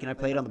ask like, hey, can I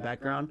play it on the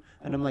background?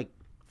 And I'm like,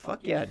 fuck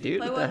yeah, dude.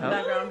 Play What what the in the hell?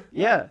 background?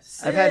 Yeah,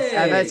 I've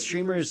had Sick.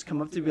 streamers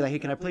come up to me like, hey,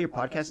 can I play your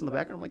podcast in the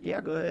background? I'm like, yeah,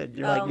 go ahead.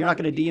 You're like, Oh. you're not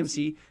gonna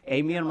DMCA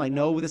me? And I'm like,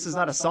 no, this is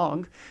not a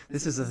song.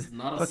 This is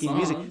not a fucking song.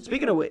 music.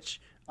 Speaking of which,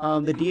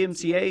 the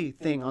DMCA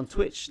thing on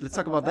Twitch. Let's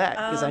talk about that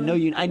because I know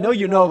you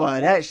know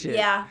about that shit.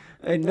 Yeah.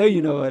 I know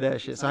you know about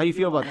that shit. So how do you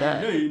feel about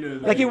that?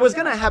 Like it was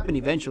gonna happen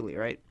eventually,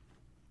 right?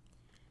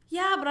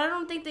 Yeah, but I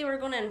don't think they were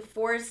going to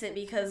enforce it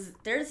because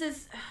there's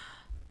this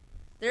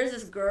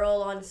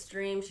girl on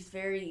stream. She's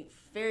very,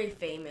 very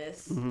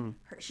famous. Mm-hmm.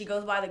 She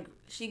goes by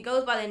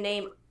the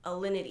name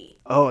Alinity.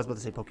 Oh, I was about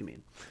to say Pokemon,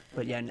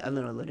 but yeah, I don't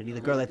know Lindy,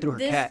 the girl that threw her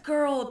This cat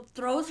girl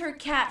throws her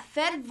cat,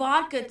 fed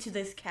vodka to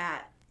this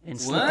cat, and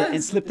What?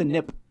 slipped the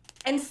nip.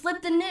 and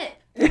slipped the nip.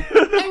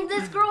 And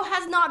this girl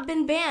has not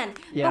been banned.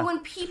 Yeah. But when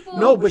people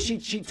No, but she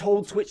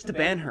told Twitch to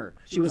ban her.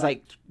 She was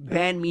like,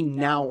 ban me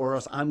now or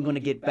else I'm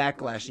gonna get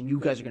backlash and you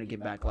guys are gonna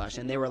get backlash.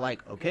 And they were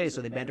like, okay,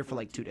 so they banned her for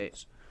like 2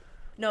 days.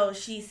 No,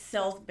 she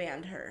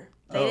self-banned her.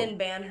 They Oh. didn't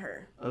ban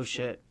her. Oh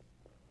shit.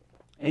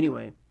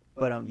 Anyway,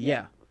 but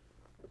yeah.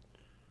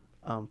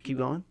 Keep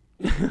going.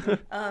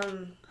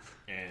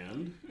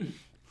 And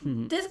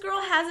This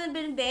girl hasn't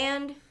been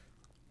banned,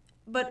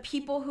 but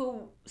people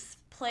who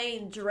play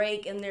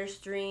Drake in their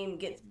stream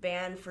gets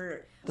banned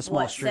for The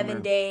small streamer.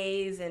 7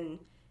 days, and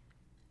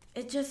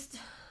it just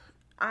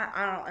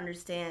I don't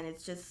understand.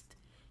 It's just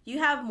you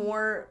have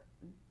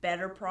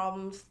better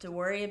problems to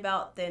worry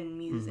about than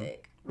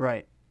music.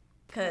 Right.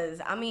 Cause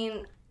I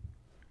mean,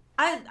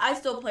 I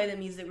still play the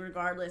music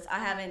regardless. I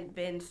haven't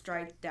been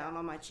striked down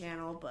on my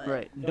channel, but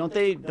Right. Don't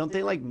they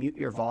like mute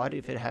your VOD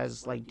if it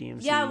has like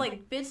DMC? yeah,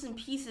 like bits and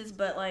pieces.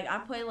 But like I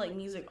play like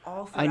music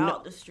all I know-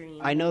 throughout the stream.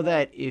 I know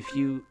that if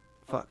you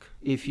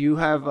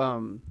have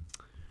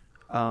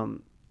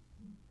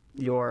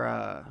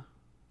your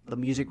the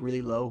music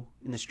really low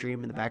in the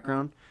stream in the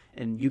background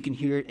and you can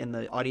hear it and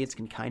the audience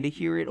can kind of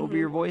hear it over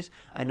your voice,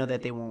 I know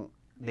that they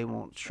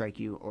won't strike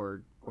you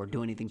or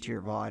do anything to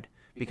your VOD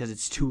because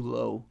it's too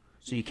low,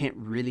 so you can't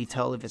really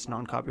tell if it's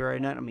non-copyright or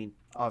not. I mean,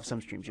 off some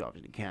streams you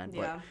obviously can,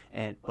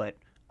 but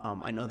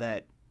I know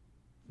that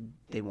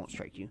they won't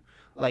strike you.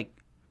 Like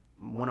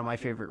one of my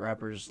favorite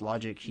rappers,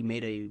 Logic, he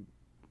made a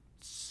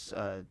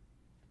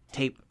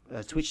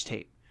Twitch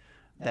tape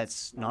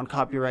that's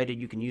non-copyrighted.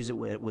 You can use it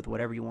with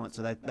whatever you want.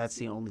 So that's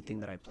the only thing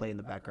that I play in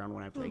the background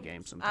when I play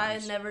games I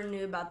sometimes. never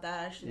knew about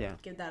that. I should Yeah.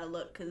 give that a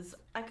look because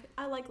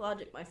I like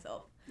Logic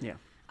myself. Yeah.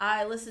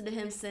 I listened to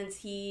him since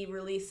he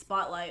released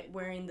Spotlight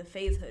wearing the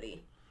FaZe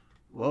hoodie.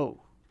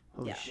 Whoa,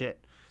 holy Yeah.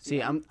 shit!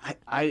 See,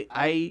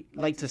 I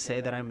like to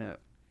say that I'm a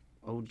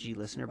OG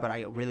listener, but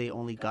I really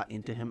only got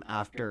into him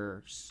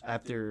after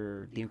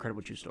the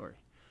Incredible True Story.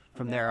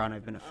 from there on,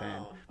 I've been a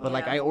fan. Oh, But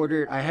like,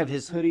 yeah. I have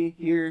his hoodie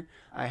here.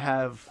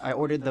 I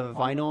ordered the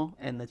vinyl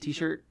and the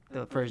T-shirt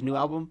for his new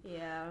album,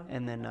 Yeah.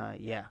 and then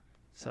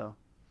so.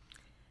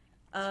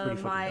 pretty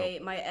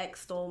fucking My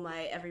ex stole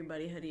my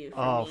Everybody hoodie from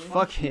Oh, me.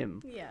 fuck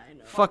him. Yeah, I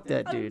know. Fuck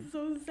that dude. I'm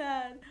so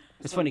sad.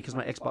 It's funny because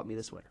my ex bought me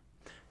this sweater,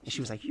 and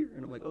she was like, "Here,"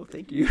 and I'm like, "Oh,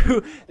 thank you."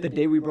 The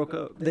day we broke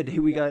up, the day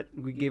we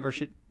gave our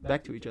shit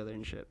back to each other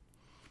and shit.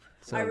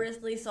 So I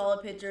recently saw a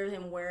picture of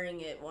him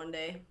wearing it one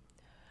day.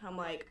 I'm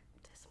like,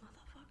 this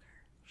motherfucker.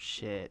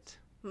 shit,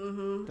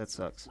 Mm-hmm. that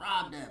sucks.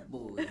 Rob that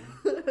boy.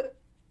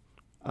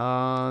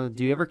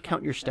 Do you ever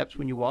count your steps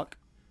when you walk?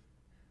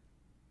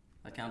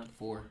 I count to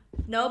 4.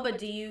 No, but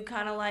do you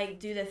kind of like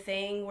do the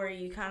thing where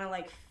you kind of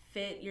like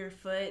fit your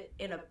foot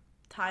in a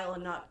tile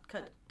and not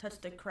touch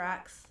the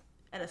cracks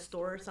at a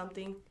store or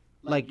something?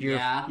 Like you're,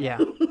 Yeah. yeah.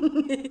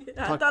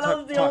 I Talk- thought I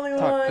was the talk- only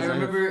talk, I talk. one.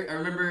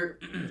 remember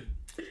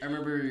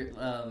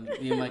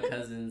me and my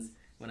cousins,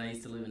 when I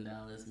used to live in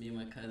Dallas, me and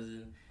my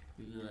cousin,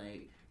 we'd be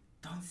like,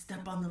 don't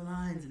step on the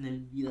lines, and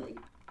then be like,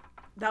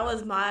 That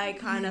was my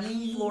kind of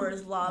floor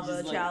is lava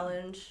Just like-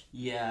 challenge.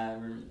 yeah, I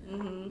remember that.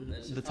 Mm-hmm.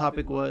 That's just- The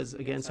topic was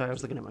again. Sorry, I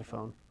was looking at my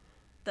phone.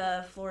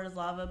 The floor is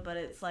lava, but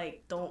it's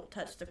like don't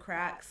touch the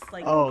cracks.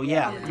 Like Oh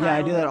yeah, on the yeah.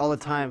 I do tile. that all the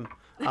time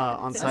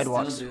on still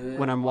sidewalks do it.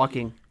 when I'm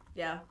walking.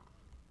 Yeah.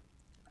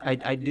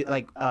 I do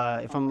like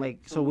if I'm like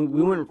so we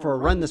went for a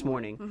run this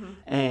morning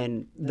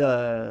and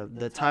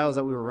the tiles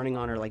that we were running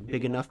on are like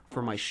big enough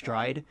for my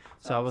stride,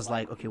 so I was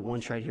like, okay,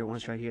 one stride here, one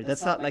stride here.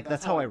 That's not like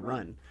that's how I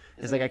run.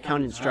 It's like I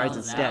count in strides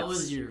and That steps.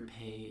 was your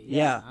pace.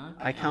 Yeah, huh?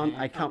 I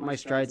count my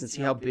strides and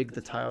see how big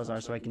the tiles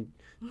are so I can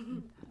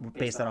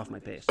base that off my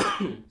pace.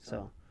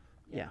 So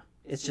yeah,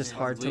 it's just Yeah,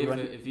 hard to run.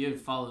 If you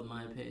had followed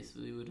my pace,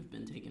 we would have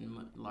been taking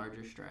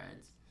larger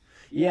strides.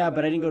 Yeah,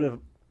 but I didn't go to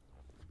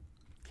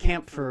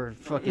camp for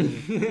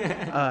fucking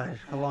a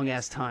long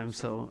ass time,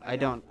 so I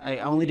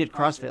only did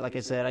CrossFit. Like I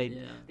said,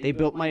 Yeah. they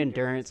built my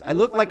endurance. I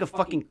look like a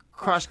fucking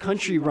cross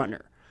country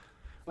runner,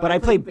 but I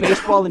play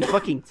baseball and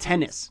fucking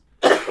tennis.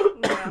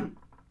 Yeah.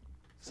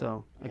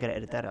 So I gotta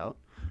edit that out.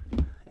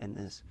 And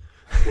this.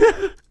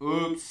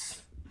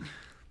 Oops.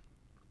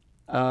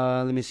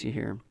 Let me see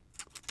here.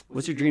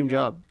 What's your dream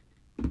job?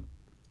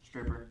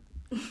 Stripper.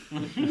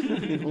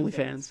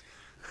 OnlyFans.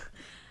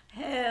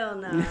 Hell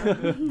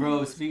no.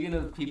 Bro, speaking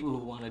of people who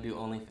want to do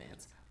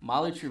OnlyFans,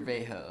 Molly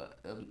Trevejo,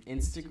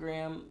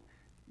 Instagram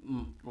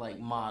like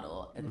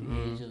model at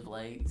the age of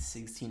like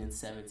 16 and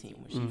 17.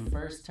 When she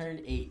first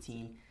turned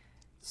 18,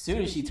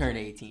 soon as she turned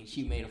 18,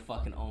 she made a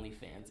fucking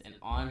OnlyFans. And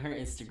on her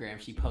Instagram,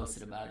 she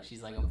posted about it.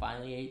 She's like, I'm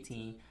finally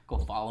 18. Go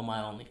follow my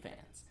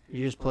OnlyFans.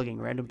 You're just plugging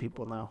random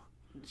people now.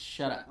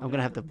 Shut up. I'm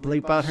gonna have to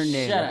bleep out her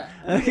name. Shut up.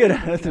 I'm gonna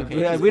have to. Okay,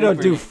 just we don't bleep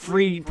her do name.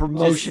 free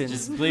promotions.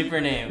 Just bleep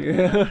her name.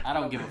 Yeah. I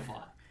don't give a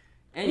fuck.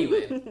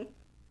 Anyway,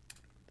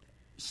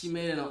 she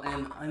made it,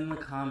 and in the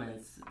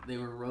comments, they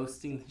were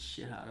roasting the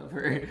shit out of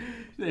her.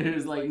 They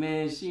was like,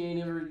 man, she ain't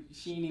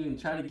even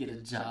try to get a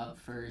job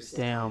first.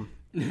 Damn.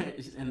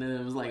 And then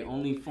it was like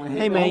OnlyFans.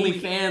 Hey, man, you-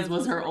 OnlyFans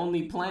was her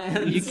only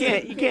plan. You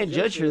can't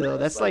judge her though.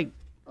 That's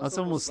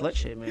almost slut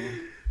shit,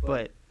 man.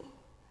 But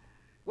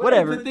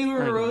whatever. But they I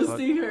were don't give a fuck.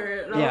 roasting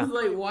her, and Yeah. I was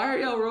like, why are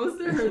y'all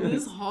roasting her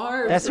this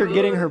hard? That's her bro?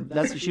 getting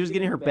her. She was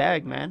getting her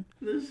bag, man.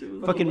 That shit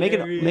was Fucking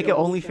hilarious. make it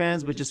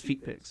OnlyFans, but just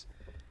feet pics.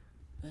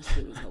 That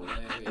shit was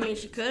hilarious. I mean,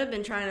 she could have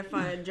been trying to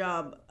find a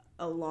job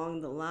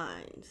along the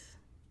lines.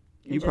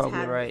 And You're just probably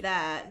have right.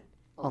 That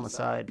On the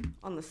side,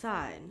 on the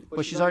side.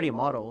 but she's already a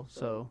model,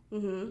 so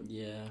Mm-hmm.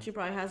 Yeah. She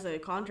probably has a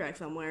contract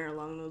somewhere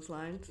along those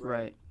lines.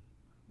 right.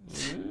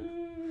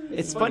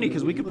 It's funny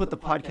because we could put the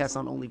podcast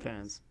on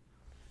OnlyFans.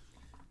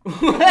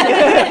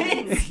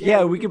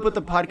 Yeah, we could put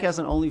the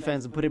podcast on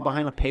OnlyFans and put it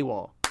behind a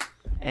paywall,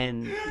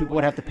 and people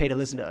would have to pay to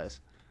listen to us.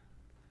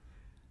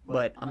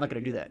 But I'm not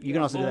gonna do that. You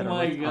can also do that on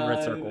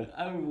Red Circle.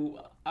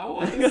 I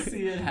want to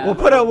see it happen.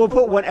 We'll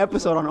put one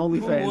episode on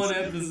OnlyFans One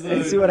episode.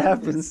 and see what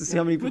happens. To see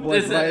how many Put people.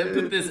 this, buy it.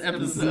 put this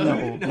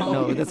episode.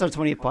 No, that's our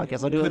 20th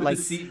podcast. I'll do Put it like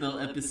the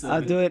seatbelt episode.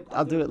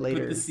 I'll do it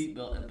later. Put the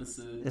seatbelt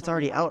episode. It's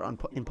already out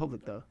in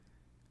public though.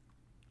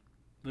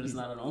 But it's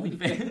not on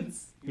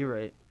OnlyFans. You're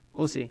right.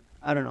 We'll see.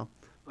 I don't know,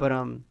 but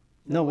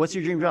no. What's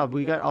your dream job?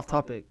 We got off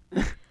topic.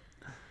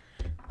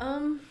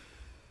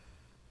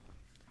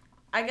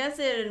 I guess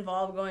it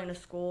involved going to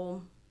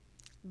school,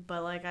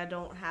 but like I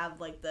don't have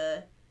like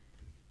the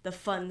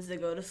funds to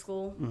go to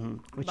school.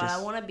 Which But is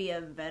I want to be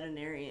a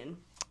veterinarian.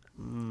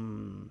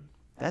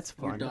 that's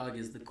Your fun. dog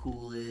is the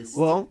coolest.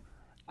 Well,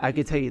 I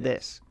could tell you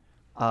this.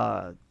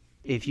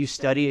 If you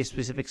study a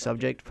specific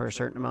subject for a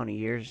certain amount of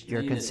years,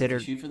 you're Tell you this,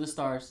 considered shoot for the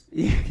stars.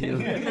 you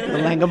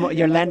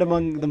land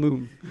among the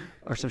moon,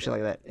 or some shit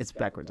like that. It's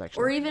backwards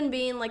actually. Or even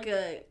being like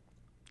a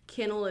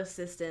kennel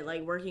assistant,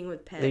 like working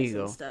with pets There you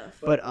go. and stuff.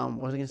 But what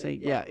was I gonna say?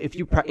 Yeah, if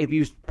you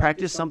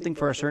practice something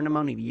for a certain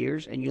amount of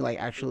years and you like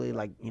actually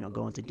like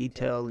go into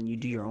detail and you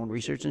do your own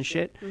research and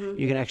shit,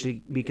 you can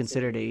actually be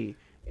considered a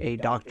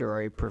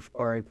doctor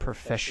or a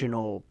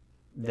professional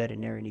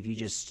veterinarian if you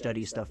just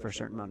study stuff for a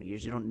certain amount of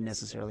years. You don't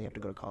necessarily have to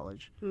go to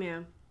college. Yeah.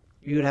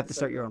 You would have to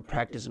start your own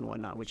practice and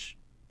whatnot, which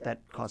that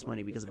costs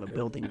money because of a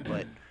building,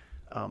 but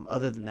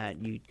other than that,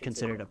 you're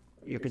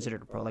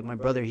considered a pro. Like my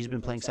brother, he's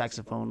been playing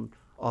saxophone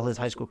all his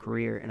high school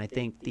career, and I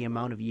think the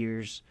amount of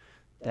years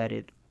that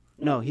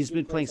he's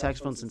been playing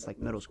saxophone since like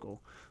middle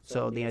school.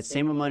 So the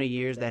same amount of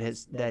years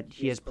that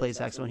he has played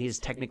saxophone, he is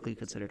technically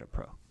considered a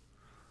pro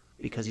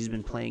because he's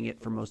been playing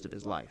it for most of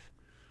his life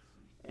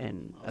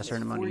and a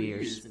certain amount of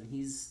years. And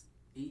he's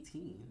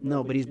 18.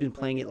 No, but he's been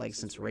playing it like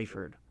since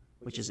Rayford,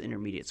 which is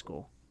intermediate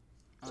school.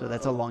 So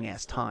that's a long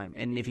ass time.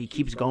 And if he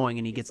keeps going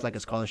and he gets like a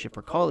scholarship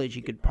for college,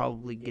 he could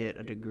probably get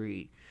a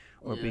degree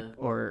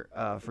or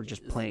for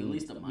just playing, at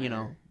least a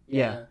minor.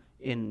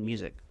 In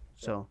music.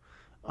 So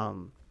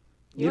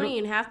you don't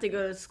even have to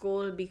go to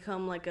school to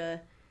become like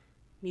a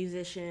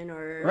musician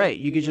or right.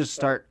 You could just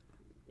start,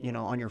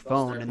 on your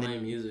phone and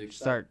then music.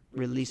 Start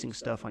releasing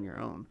stuff on your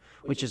own,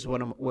 which is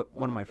what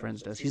one of my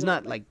friends does. He's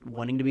not like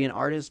wanting to be an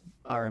artist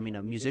or a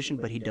musician,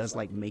 but he does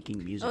like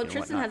making music. Oh, and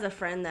Tristan whatnot. has a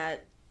friend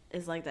that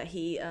is like that.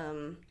 He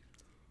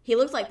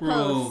looks like Bro.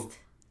 Post.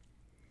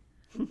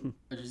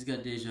 I just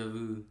got deja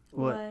vu.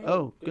 What?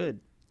 Oh, good.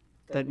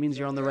 That means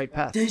you're on the right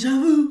path Deja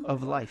vu.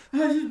 of life. I've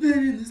just been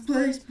in this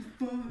place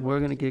before. We're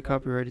gonna get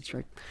copyrighted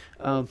strike.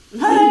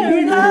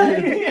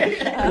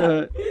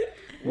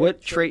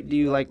 What trait do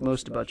you like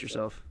most about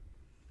yourself?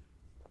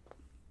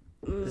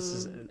 This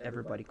is an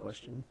everybody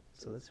question,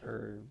 so that's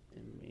her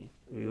and me.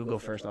 We will go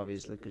first,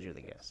 obviously, because you're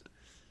the guest.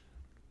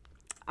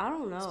 I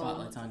don't know.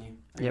 Spotlight's on you.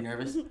 Are Yep. you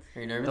nervous?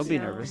 Are you nervous? Don't be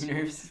No. nervous. Are you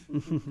nervous?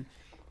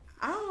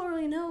 I don't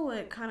really know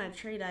what kind of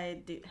trait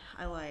I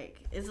like.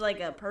 Is it like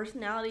a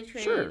personality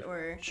trait Sure.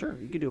 or Sure,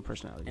 you could do a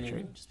personality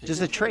Anything? trait. pick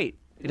Just a one. trait.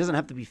 It doesn't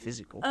have to be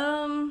physical.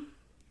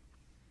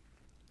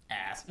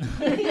 Ass.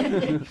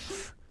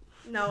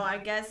 No, I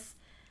guess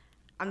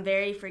I'm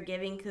very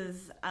forgiving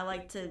because I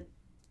like to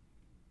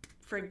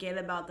forget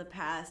about the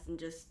past and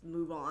just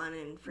move on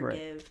and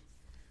forgive.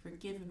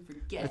 Forgive and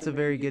forget. That's a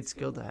very good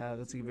skill to have.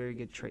 That's a very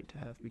good trait to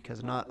have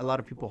because not a lot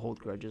of people hold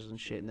grudges and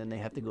shit, and then they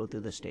have to go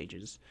through the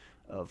stages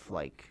of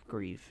like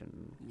grief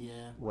and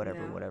whatever.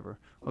 Yeah.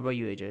 What about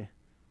you, AJ?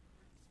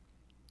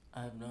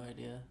 I have no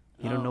idea.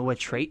 You don't know what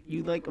trait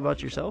you like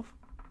about yourself?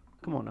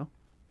 Come on now.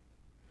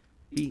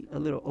 Be a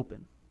little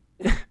open.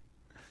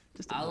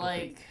 Just a I little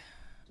like bit.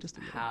 Just a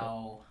little bit.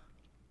 how.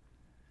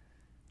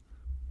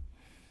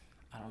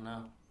 I don't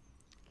know.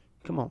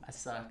 Come on. I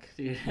suck,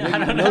 dude. No, I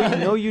don't no, know.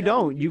 no, you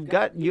don't.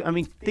 I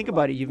mean, think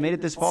about it. You've made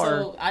it this far.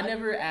 So I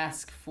never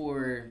ask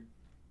for,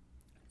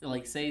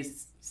 like, say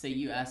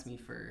you ask me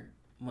for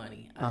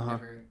money. I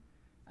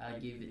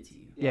give it to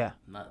you. Yeah.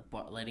 I'm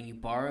not letting you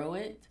borrow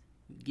it,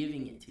 I'm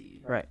giving it to you.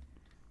 Right.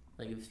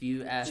 Like if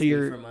you ask So me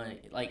you're- for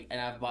money, like, and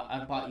I've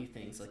bought you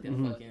things like that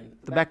Mhm. fucking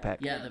The backpack.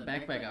 yeah, the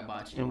backpack I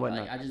bought you. And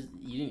whatnot. Like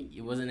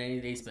it wasn't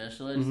anything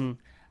special. I just Mhm.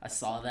 I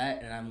saw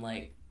that and I'm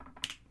like,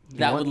 You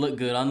that want- would look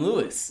good on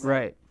Lewis,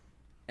 Right.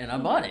 and I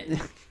bought it.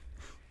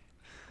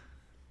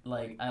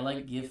 Like I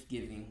like gift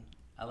giving.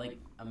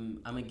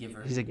 I'm a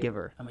giver. He's a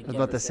giver. I'm a I was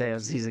about giver. to say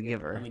he's a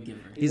giver. I'm a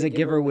giver. He's a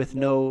giver with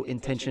no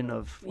intention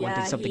of wanting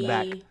Yeah, something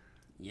back.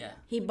 Yeah.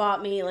 He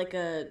bought me like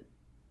a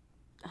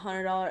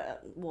 $100.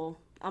 Well,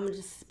 I'm gonna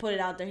just put it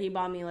out there. He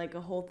bought me like a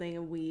whole thing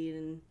of weed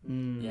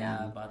and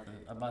Yeah,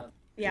 I bought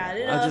yeah, I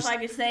didn't I'll know just- if I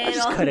could say I'll it.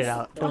 just on cut it this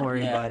out. Don't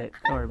worry Yeah. about it.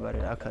 Don't worry about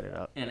it. I'll cut it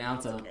out. an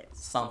ounce of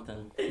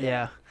something.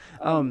 Yeah.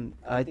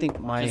 I think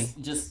my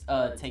Just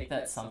take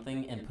that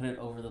something and put it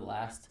over the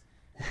last.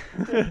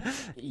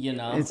 You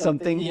know. it's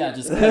something. Yeah,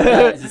 just cut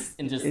that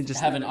and just It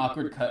just- have an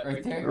awkward cut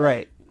right there.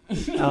 Right.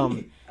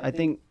 I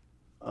think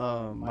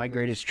my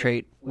greatest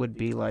trait would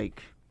be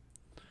like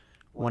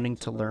wanting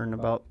to learn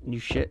about new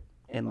shit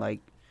and like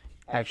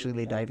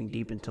actually diving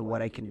deep into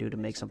what I can do to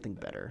make something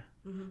better.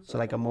 So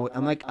like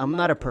I'm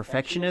not a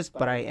perfectionist,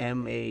 but I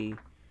am a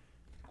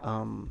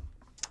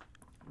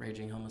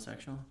Raging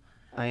homosexual.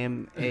 I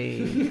am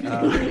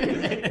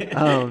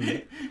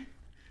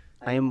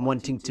I am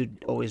wanting to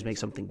always make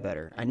something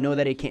better. I know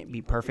that it can't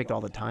be perfect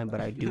all the time,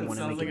 but I do want to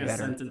Sounds make like it a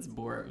better. sentence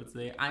Borat would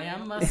say. I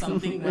am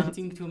something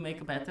wanting to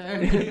make better.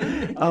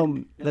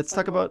 Let's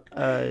talk about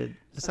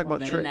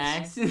Very trips.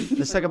 nice.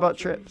 Let's talk about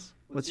trips.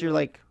 What's your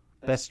like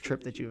best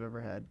trip that you've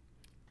ever had?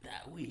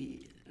 That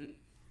weed.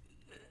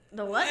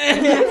 The what?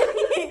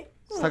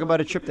 Let's talk about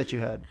a trip that you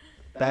had.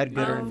 Bad,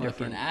 good, or Fucking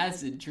indifferent.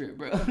 acid trip,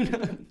 bro.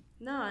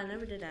 No, I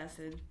never did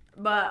acid.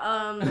 But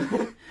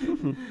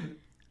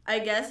I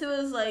guess it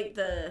was like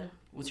the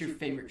What's your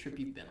favorite trip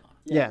you've been on?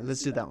 Yeah,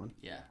 let's do that one.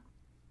 Yeah.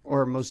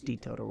 Or most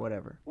detailed or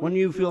whatever. One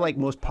you feel like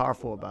most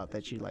powerful about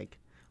that you like.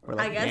 Or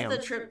like, I guess damn. the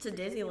trip to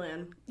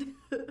Disneyland.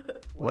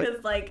 What?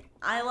 Because like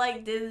I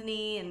like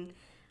Disney and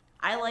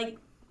I like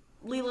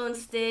Lilo and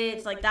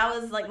Stitch. Like that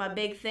was like my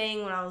big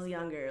thing when I was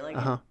younger. Like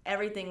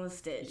everything was You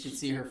Stitch. should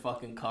see her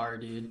fucking car,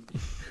 dude.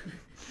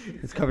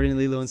 It's covered in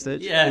Lilo and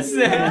Stitch. Yes.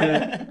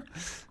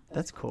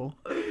 That's cool.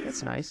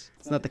 That's nice.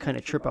 It's not the kind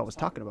of trip I was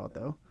talking about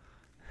though.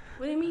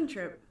 What do you mean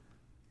trip?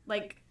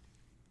 Like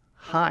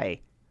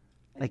High.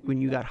 Like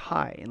when you got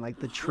high and like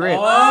the trip.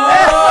 oh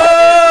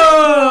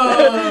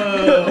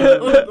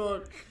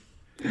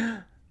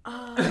god.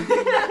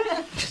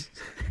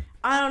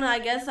 I don't know. I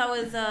guess I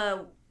was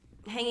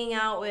hanging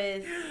out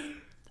with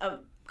a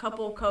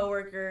couple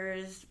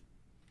coworkers,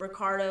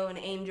 Ricardo and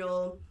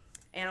Angel,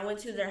 and I went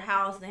to their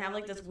house, and they have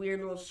like this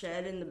weird little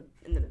shed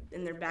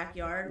in their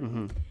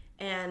backyard,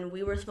 and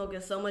we were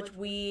smoking so much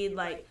weed,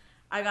 like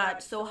I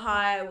got so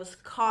high, I was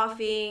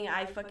coughing,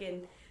 I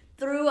fucking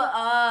threw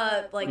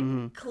up, like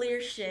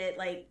clear shit,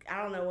 like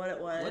I don't know what it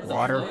was.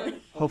 Water.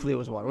 Hopefully it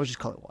was water. We'll just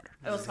call it water.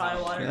 It was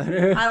probably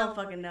water. I don't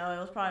fucking know. It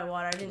was probably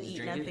water. I didn't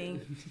eat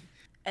nothing.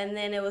 And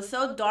then it was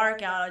so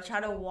dark out. I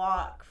tried to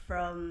walk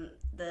from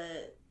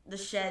the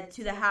shed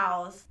to the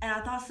house, and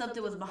I thought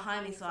something was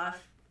behind me, so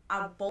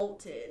I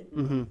bolted,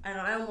 and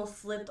I almost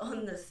slipped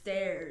on the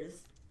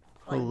stairs,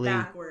 like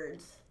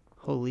backwards.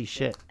 Holy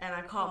shit! And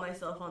I caught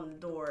myself on the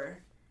door,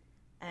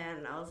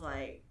 and I was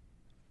like,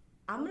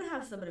 I'm gonna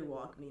have somebody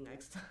walk me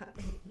next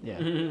time. Yeah.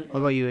 What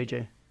about you,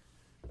 AJ?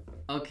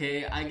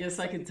 Okay, I guess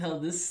I can tell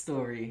this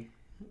story.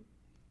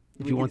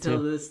 If you want to.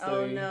 This story.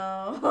 Oh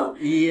no.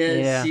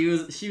 Yeah, she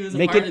was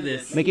a part of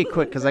this. Make it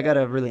quick, because I got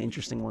a really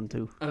interesting one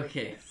too.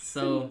 Okay,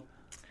 so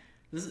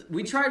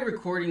we tried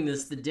recording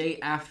this the day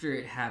after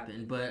it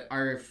happened, but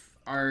our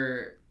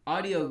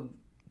audio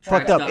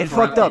fucked up. It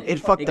fucked up.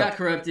 It got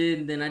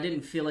corrupted. Then I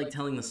didn't feel like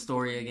telling the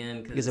story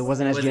again because it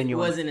wasn't as genuine. It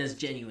wasn't as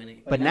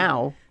genuine. But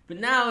now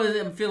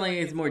I'm feeling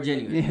it's more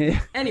genuine.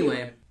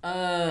 Anyway,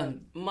 about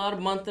a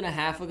month and a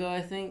half ago,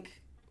 I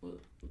think,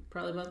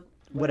 probably about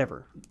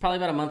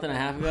a month and a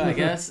half ago, I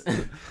guess.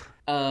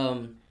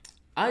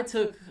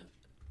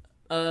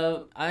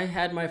 I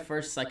had my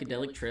first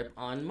psychedelic trip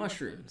on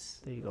mushrooms.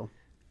 There you go.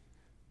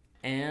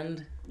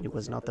 And it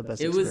was not the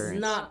best. It experience.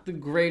 was not the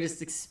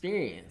greatest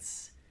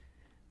experience.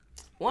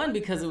 One,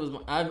 because it was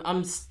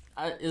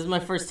it was my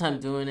first time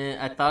doing it.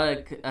 I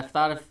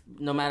thought if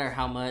no matter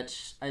how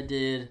much I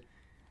did,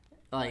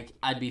 like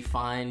I'd be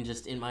fine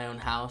just in my own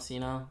house.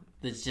 You know,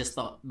 it's just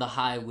the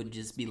high would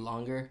just be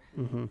longer.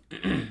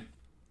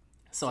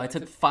 So I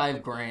took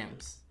 5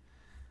 grams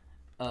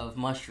of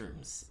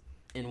mushrooms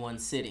in one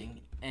sitting,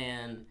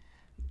 and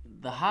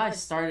the high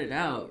started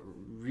out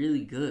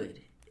really good.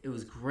 It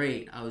was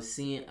great. I was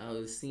seeing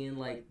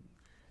like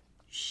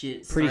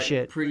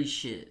pretty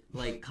shit,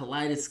 like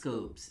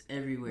kaleidoscopes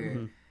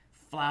everywhere.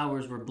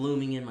 Flowers were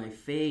blooming in my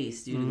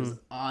face, dude. It was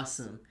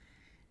awesome.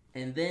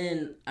 And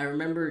then I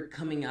remember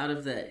coming out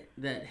of that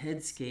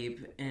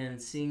headscape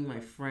and seeing my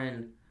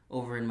friend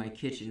over in my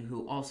kitchen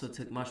who also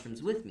took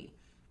mushrooms with me.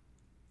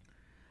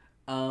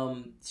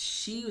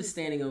 She was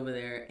standing over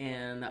there,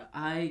 and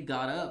I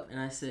got up and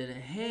I said,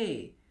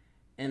 "Hey,"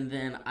 and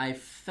then I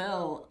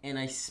fell and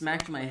I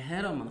smacked my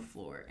head on the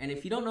floor. And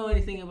if you don't know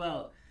anything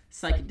about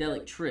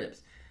psychedelic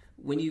trips,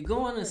 when you go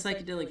on a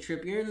psychedelic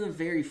trip, you're in a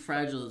very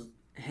fragile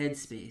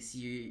headspace.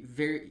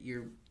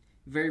 You're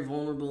very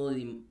vulnerable,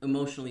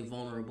 emotionally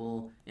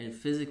vulnerable, and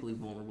physically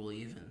vulnerable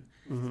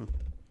even.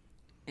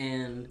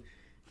 And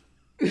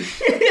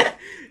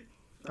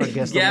our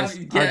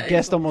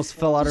guest almost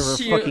fell out of her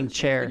fucking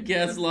chair.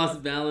 Guest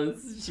lost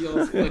balance. She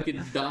almost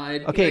fucking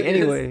died. Okay,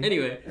 anyway.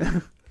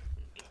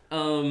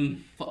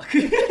 Fuck.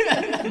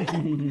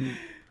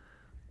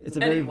 It's a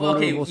very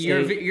vulnerable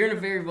state. You're in a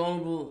very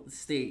vulnerable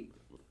state,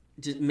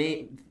 just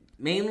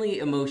mainly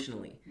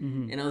emotionally,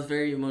 and I was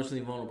very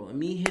emotionally vulnerable. And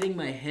me hitting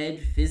my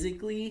head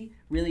physically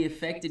really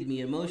affected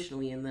me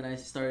emotionally, and then I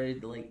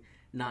started like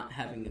not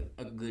having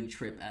a good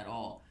trip at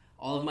all.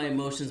 All of my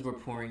emotions were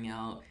pouring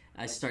out.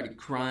 I started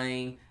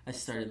crying. I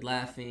started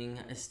laughing.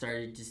 I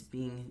started just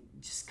being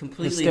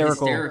completely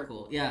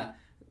hysterical. Yeah,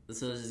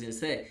 that's what I was just gonna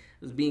say. I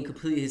was being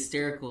completely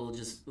hysterical,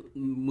 just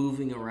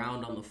moving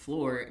around on the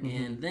floor,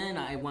 and then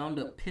I wound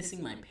up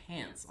pissing my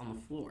pants on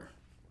the floor.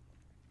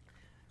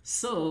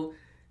 So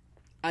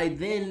I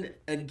then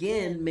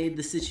again made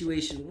the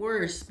situation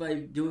worse by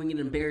doing an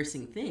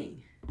embarrassing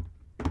thing.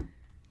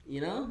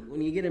 You know,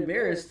 when you get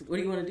embarrassed, what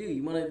do you want to do?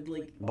 You want to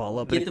like ball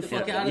up, get the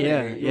fuck out of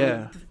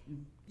there.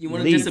 You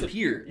want to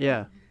disappear.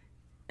 Yeah.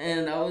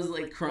 And I was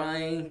like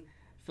crying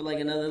for like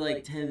another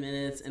like 10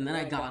 minutes, and then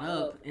I got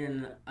up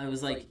and I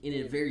was like I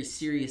was very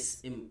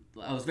serious. It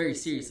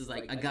was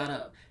like I got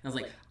up and I was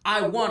like,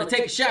 I want to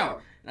take a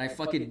shower. And I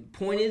fucking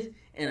pointed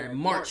and I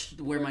marched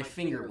to where my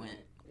finger went.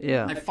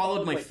 Yeah. I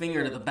followed my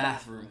finger to the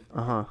bathroom.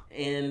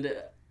 And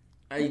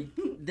I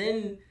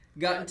then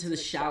got into the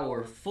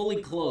shower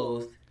fully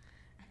clothed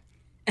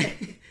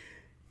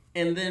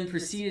and then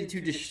proceeded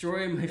to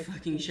destroy my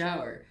fucking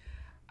shower.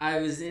 I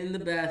was in the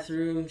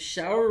bathroom,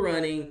 shower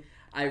running.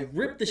 I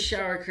ripped the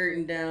shower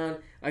curtain down.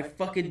 I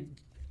fucking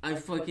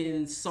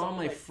saw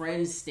my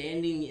friend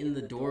standing in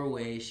the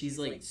doorway. She's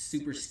like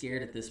super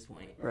scared at this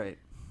point. Right.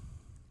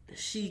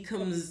 She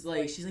comes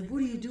she's like,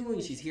 "What are you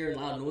doing?" She's hearing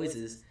loud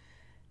noises.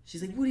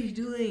 She's like, "What are you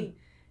doing?"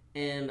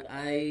 And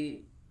I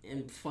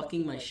am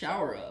fucking my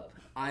shower up.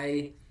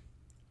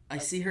 I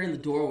see her in the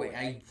doorway.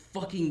 I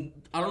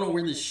don't know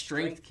where the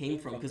strength came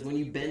from, because when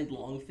you bend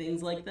long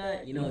things like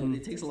that, you know,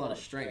 it takes a lot of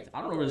strength.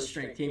 I don't know where the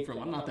strength came from.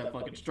 I'm not that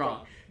fucking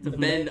strong to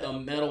bend a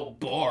metal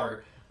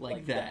bar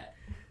like that.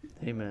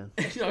 Hey, man.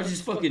 I was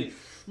just fucking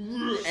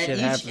at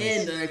each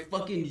end, and I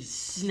fucking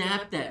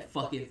snapped that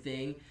fucking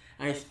thing.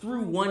 I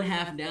threw one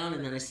half down,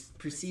 and then I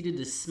proceeded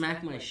to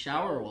smack my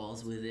shower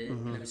walls with it,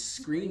 and I'm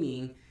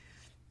screaming,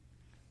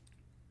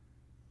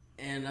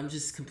 and I'm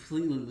just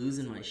completely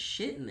losing my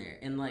shit in there.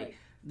 And like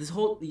this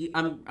whole,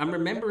 I'm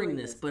remembering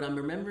this, but I'm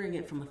remembering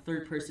it from a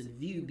third person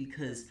view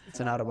because It's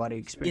an out of body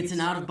experience. it's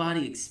an out of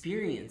body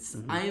experience.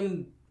 I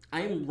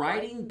am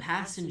riding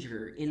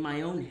passenger in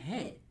my own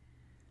head.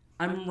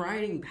 I'm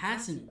riding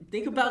passenger.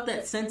 Think about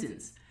that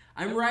sentence.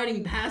 I'm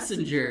riding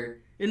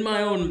passenger in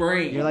my own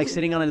brain. You're like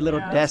sitting on a little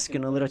desk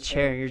in a little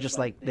chair, and you're just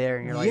like there,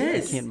 and you're like,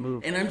 yes, I can't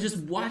move. and I'm just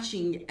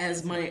watching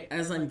as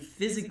I'm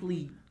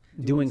physically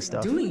Doing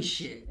stuff. doing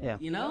shit. Yeah.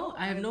 You know,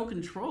 I have no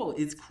control.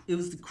 It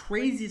was the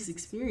craziest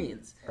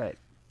experience. Right.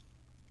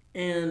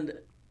 And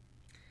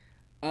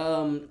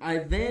I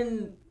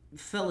then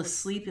fell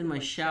asleep in my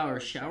shower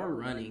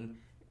running,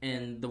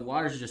 and the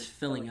water's just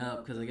filling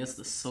up because I guess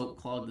the soap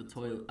clogged the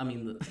toilet.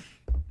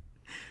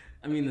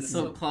 The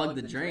soap clogged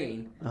the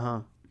drain.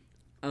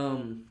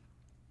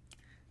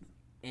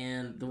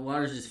 And the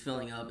water's just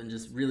filling up and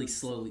just really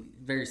slowly,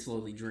 very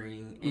slowly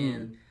draining.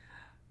 And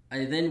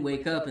I then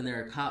wake up and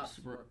there are cops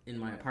in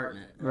my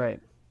apartment.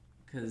 Right.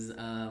 Because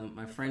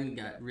my friend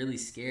got really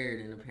scared,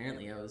 and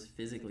apparently I was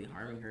physically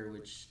harming her,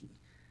 which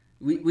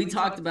we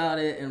talked about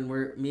it, and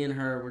me and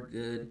her were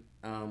good.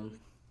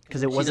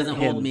 Because it wasn't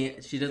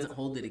him. She doesn't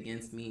hold it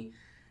against me,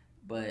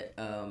 but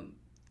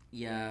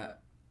yeah.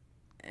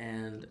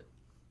 And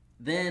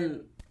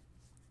then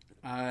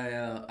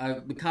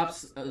the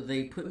cops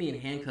they put me in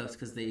handcuffs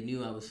because they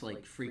knew I was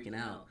like freaking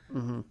out.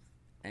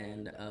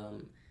 And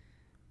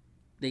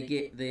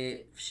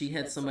she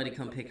had somebody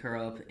come pick her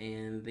up,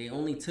 and they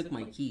only took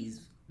my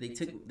keys.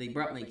 They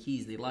brought my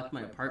keys. They locked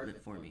my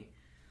apartment for me.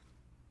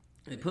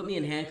 They put me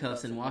in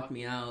handcuffs and walked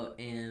me out,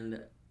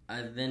 and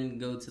I then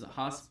go to the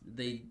hospital.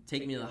 They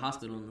take me to the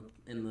hospital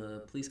in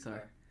the police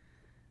car.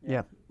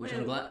 Yeah. Which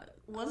I'm glad.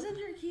 Wasn't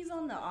her keys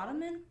on the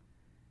ottoman?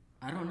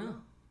 I don't know.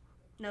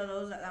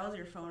 No, that was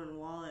your phone and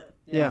wallet.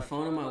 Yeah. My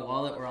phone and my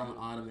wallet were on the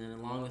ottoman,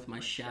 along with my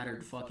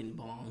shattered fucking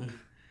bong.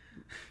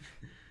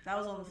 That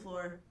was on the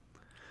floor.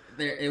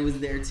 It was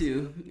there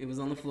too. It was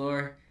on the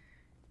floor,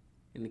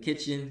 in the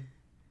kitchen,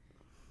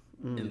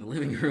 in the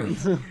living room,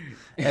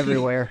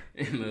 Everywhere.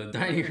 in the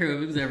dining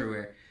room. It was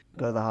everywhere.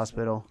 Go to the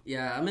hospital.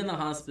 Yeah, I'm in the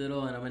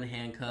hospital and I'm in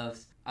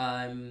handcuffs.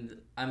 I'm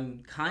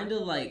kind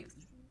of like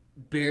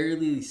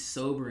barely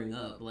sobering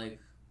up. Like,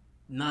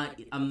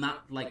 I'm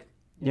not like.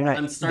 You're not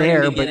I'm starting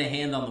there, to get but a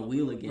hand on the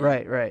wheel again.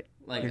 right.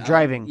 Like You're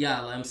driving.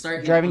 Yeah, I'm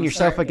starting. Driving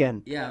yourself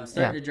again. Yeah, I'm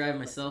starting to drive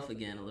myself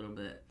again a little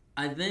bit.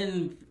 I'm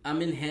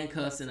in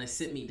handcuffs and I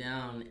sit me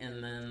down,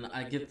 and then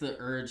I get the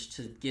urge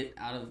to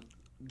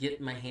get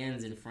my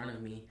hands in front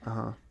of me.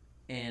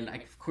 And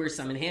of course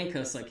I'm in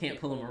handcuffs, so I can't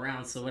pull them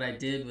around. So what I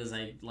did was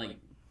I like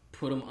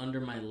put them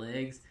under my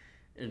legs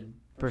and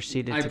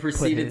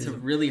proceeded to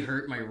really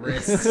hurt my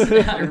wrists.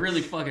 I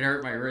really fucking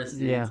hurt my wrists.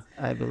 Dude. Yeah,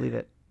 I believe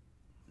it.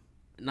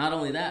 Not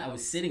only that, I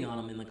was sitting on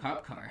them in the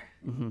cop car,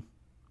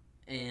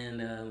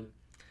 and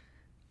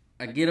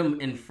I get them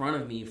in front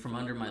of me from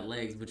under my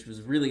legs, which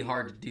was really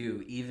hard to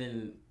do,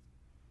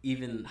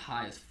 even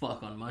high as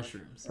fuck on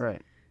mushrooms.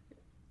 Right.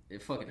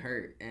 It fucking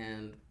hurt,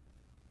 and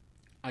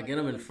I get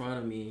them in front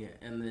of me,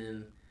 and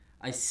then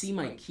I see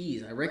my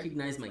keys. I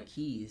recognize my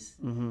keys,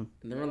 and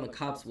they're on the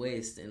cop's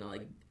waist, and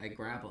I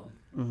grab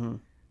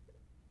them,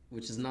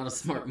 which is not a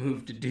smart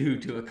move to do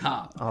to a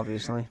cop.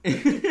 Obviously.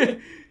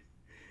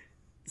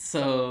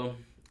 So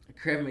I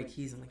grab my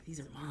keys. I'm like, these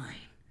are mine.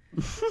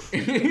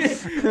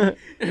 And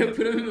I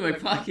put them in my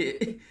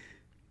pocket.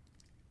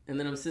 And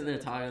then I'm sitting there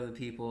talking to the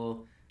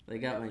people. They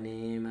got my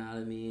name out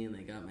of me, and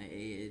they got my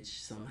age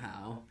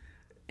somehow.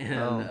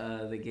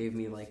 And they gave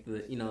me like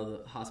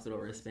the hospital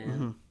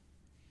wristband.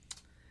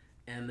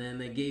 And then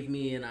they gave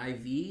me an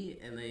IV,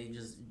 and they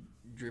just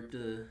dripped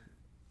a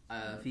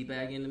feed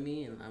bag into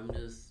me, and I'm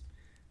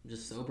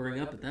just sobering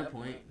up at that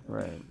point.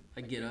 Right.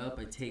 I get up.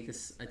 I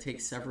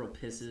take several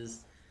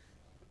pisses.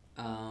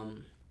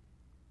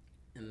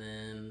 And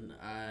then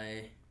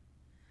I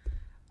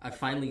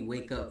finally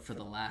wake up for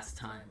the last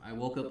time. I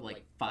woke up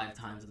like 5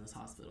 times in this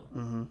hospital.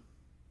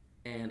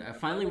 And I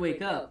finally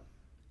wake up,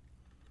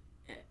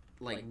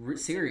 like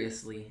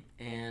seriously,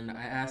 and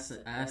I asked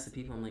the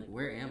people, I'm like,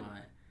 where am I?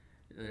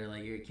 And they're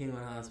like, you're at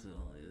Kingwood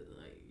Hospital.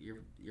 Like,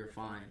 you're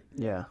fine.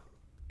 Yeah.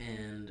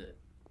 And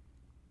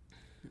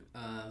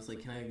I was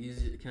like, can I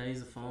use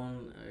the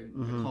phone?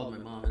 I called my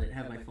mom. I didn't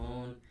have my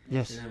phone.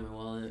 Yes. I didn't have my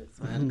wallet,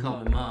 so I had to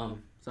call my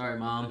mom. Sorry,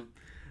 Mom.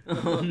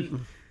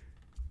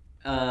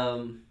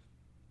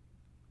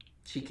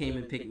 She came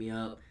and picked me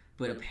up,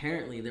 but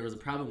apparently there was a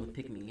problem with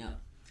picking me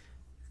up.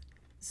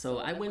 So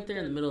I went there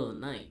in the middle of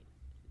the night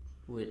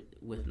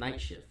with night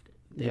shift.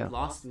 They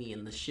lost me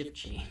in the shift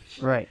change.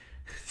 Right.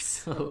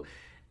 So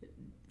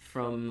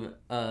from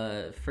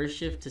first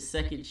shift to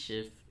second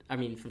shift,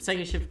 from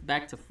second shift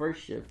back to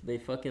first shift, they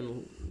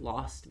fucking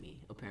lost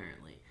me,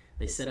 apparently.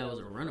 They said I was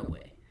a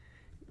runaway.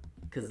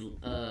 Because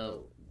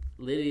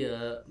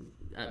Lydia,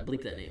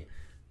 bleep that name.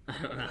 I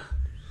don't know.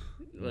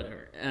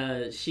 Whatever.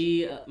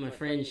 My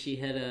friend, she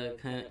had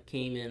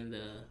came and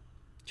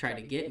tried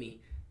to get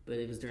me, but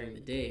it was during the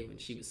day when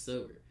she was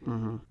sober.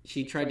 Mm-hmm.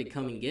 She tried to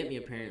come and get me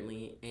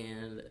apparently,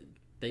 and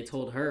they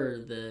told her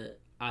that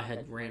I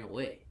had ran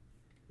away,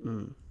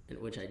 Mm.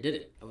 in which I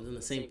didn't. I was in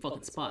the same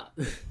fucking spot.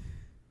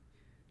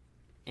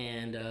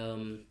 And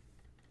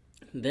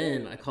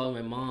then I called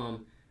my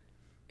mom,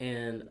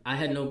 and I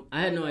had no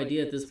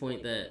idea at this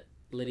point that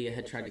Lydia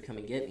had tried to come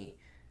and get me.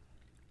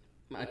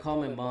 I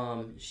called my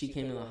mom. She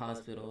came to the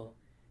hospital,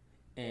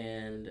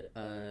 and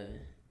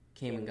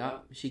came and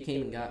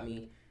got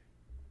me.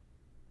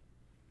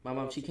 My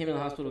mom, she came to the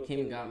hospital, came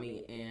and got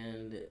me,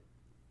 and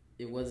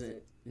it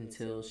wasn't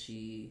until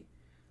she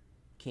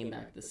came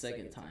back the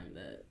second time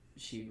that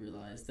she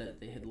realized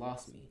that they had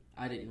lost me.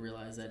 I didn't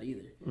realize that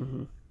either.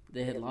 Mm-hmm.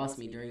 They had lost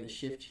me during the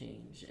shift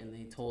change, and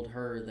they told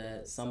her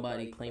that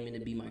somebody claiming to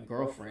be my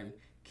girlfriend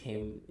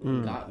came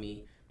and got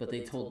me, but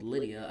they told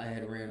Lydia I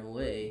had ran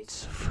away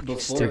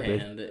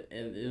beforehand,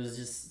 and it was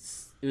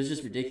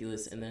just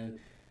ridiculous. And then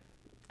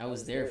I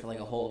was there for like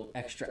a whole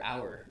extra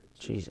hour.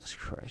 Jesus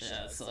Christ.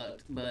 Yeah, it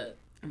sucked. But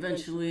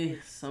eventually,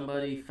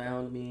 somebody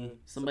found me.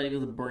 Somebody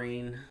with a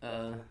brain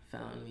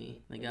found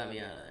me. They got me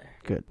out of there.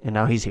 Good. And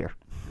now he's here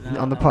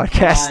Now on the I'm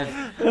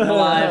podcast.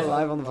 Alive.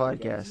 Live on the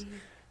podcast.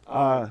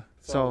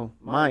 So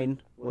mine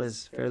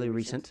was fairly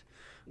recent.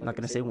 I'm not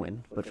gonna say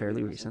when, but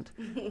fairly recent.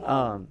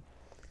 I'm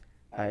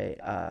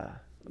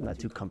not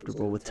too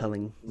comfortable with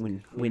telling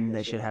when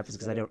that shit happens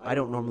because I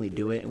don't normally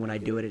do it, and when I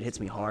do it, it hits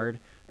me hard.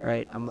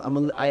 Right?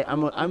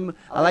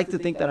 I like to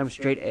think that I'm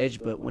straight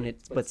edge,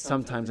 but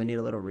sometimes I need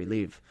a little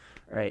relief.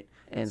 Right?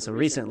 And so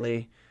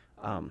recently,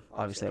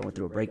 obviously I went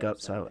through a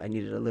breakup, so I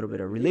needed a little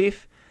bit of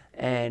relief,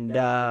 and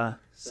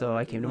so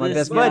I came to my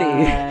best buddy,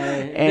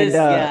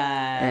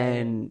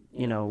 and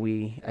you know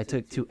I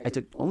took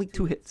only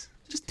 2 hits,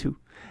 just 2,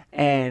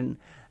 and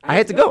I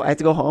had to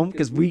go home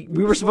because we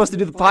were supposed to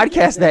do the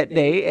podcast that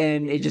day,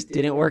 and it just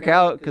didn't work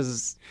out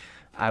because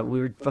we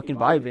were fucking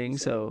vibing.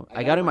 So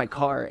I got in my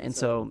car, and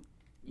so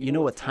you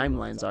know what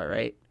timelines are,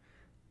 right?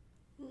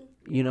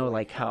 You know,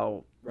 like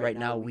how right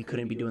now we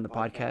couldn't be doing the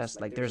podcast.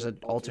 Like there's an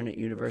alternate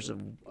universe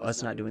of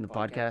us not doing the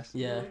podcast.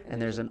 Yeah.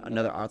 And there's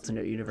another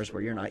alternate universe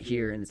where you're not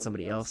here and it's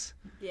somebody else.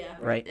 Yeah.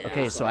 Right?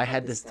 Okay, so I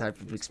had this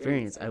type of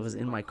experience. I was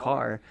in my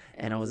car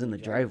and I was in the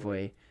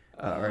driveway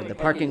or the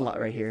parking lot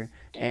right here,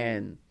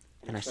 and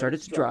I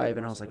started to drive,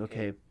 and I was like,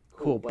 okay,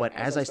 cool. But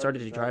as I started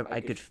to drive,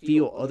 I could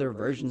feel other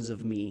versions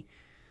of me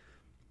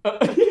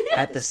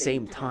at the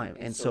same time,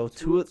 and so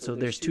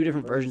there's 2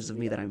 different versions of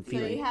me that I'm So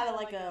feeling. you had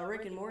like a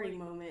Rick and Morty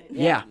moment.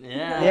 Yeah.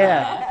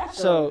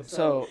 So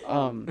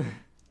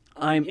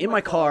I'm in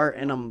my car,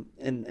 and I'm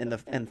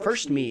and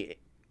first me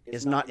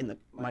is not in the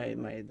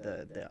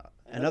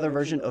another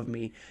version of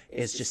me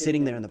is just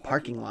sitting there in the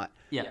parking lot,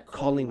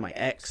 calling my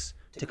ex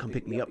to come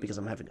pick me up because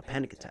I'm having a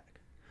panic attack.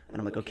 And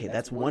I'm like, okay,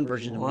 that's one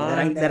version of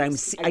me that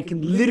I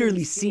can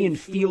literally see and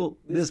feel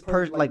this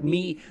person, like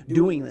me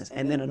doing this.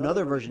 And then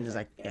another version is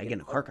I get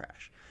in a car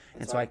crash,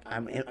 and so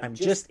I'm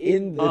just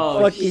in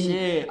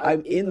the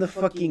I'm in the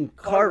fucking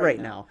car right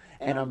now,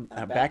 and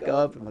I back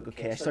up. I'm like,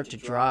 okay, I start to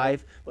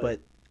drive, but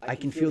I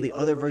can feel the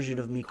other version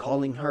of me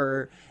calling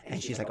her,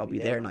 and she's like, I'll be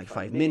there in like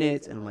 5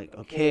 minutes, and I'm like,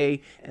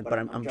 okay, but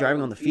I'm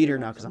driving on the feeder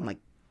now because I'm like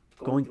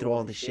going through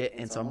all this shit,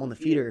 and so I'm on the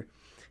feeder,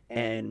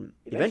 and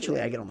eventually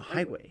I get on the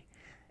highway.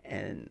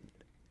 And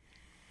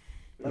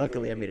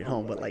luckily I made it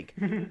home, but like,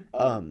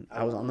 I'm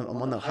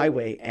on the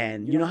highway,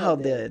 and you know how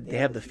they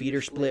have the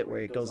feeder split where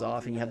it goes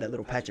off and you have that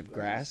little patch of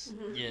grass?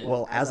 Yeah.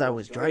 Well, as I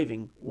was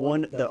driving,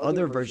 the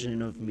other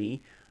version of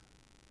me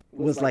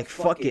was like,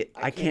 fuck it,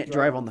 I can't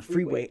drive on the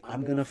freeway.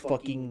 I'm gonna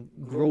fucking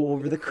go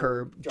over the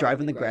curb,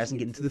 drive in the grass, and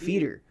get into the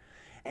feeder.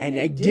 And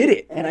I did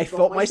it, and I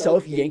felt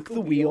myself yank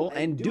the wheel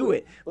and do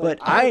it. But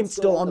I am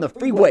still on the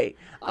freeway.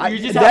 You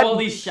just have all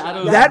these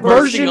shadows that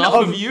bursting version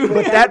off of you.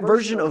 But that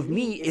version of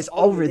me is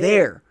over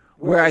there,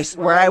 where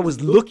I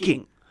was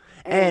looking,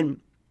 and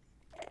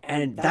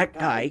that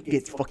guy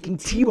gets fucking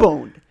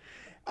T-boned.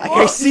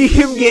 I see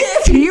him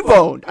get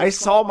T-boned. I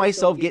saw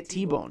myself get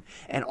T-boned,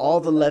 and all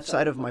the left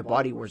side of my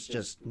body was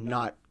just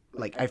not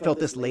like. I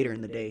felt this later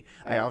in the day.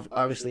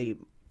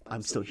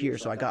 I'm still here,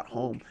 so I got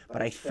home,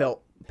 but I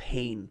felt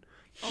pain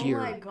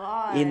here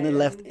in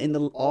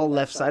the all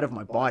left side of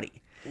my body.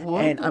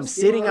 And I'm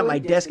sitting at my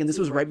desk, and this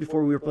was right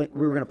before we were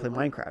going to play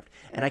Minecraft,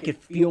 and I could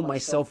feel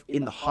myself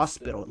in the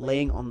hospital,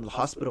 laying on the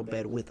hospital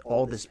bed with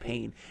all this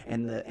pain,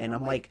 and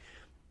I'm like,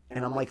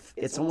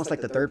 it's almost like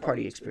the third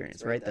party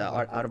experience, right? The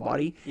out of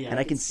body, and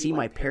I can see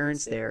my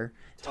parents there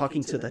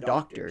talking to the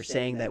doctor,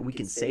 saying that we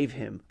can save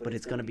him, but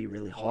it's going to be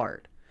really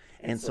hard.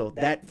 And so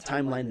that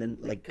timeline then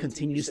like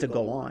continues to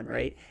go on,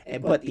 right?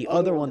 But the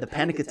other one, the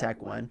panic attack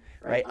one,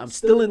 right? I'm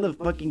still in the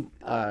fucking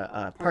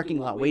parking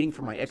lot waiting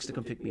for my ex to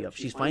come pick me up.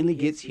 She finally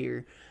gets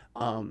here,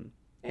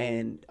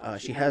 and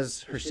she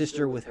has her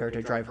sister with her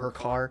to drive her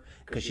car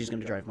because she's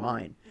going to drive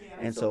mine.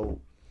 And so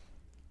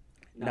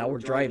now we're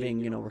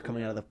driving, we're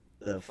coming out of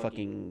the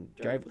fucking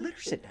drive. Let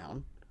her sit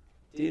down,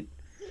 dude.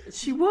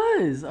 She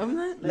was. I'm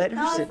not. Let her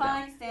No, sit it's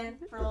down. fine. Stand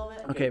for a little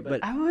bit. Okay,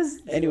 but I was.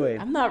 anyway,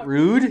 I'm not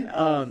rude.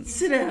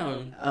 Sit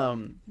down,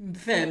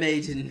 fat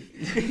Majin.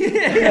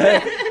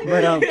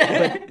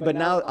 but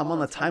now I'm on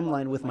the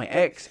timeline with my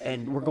ex,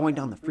 and we're going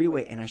down the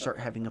freeway, and I start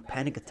having a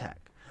panic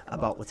attack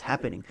about what's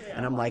happening,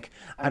 and I'm like,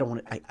 I don't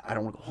want to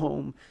go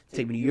home.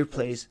 Take me to your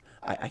place.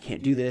 I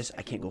can't do this.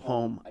 I can't go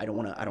home. I don't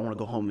want to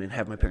go home and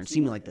have my parents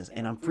see me like this.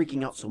 And I'm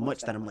freaking out so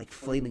much that I'm like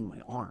flailing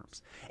my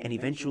arms. And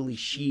eventually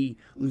she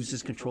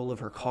loses control of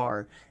her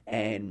car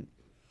and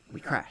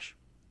we crash.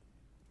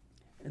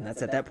 And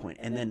that's at that point.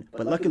 And then,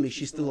 but luckily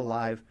she's still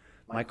alive.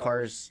 My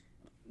car's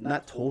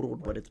not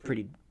totaled, but it's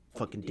pretty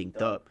fucking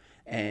dinked up.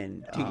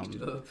 And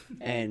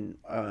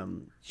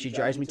she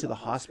drives me to the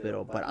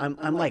hospital. But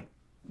I'm like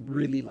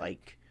really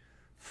like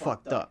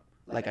fucked up.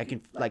 Like I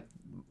can like.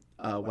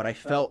 What I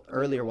felt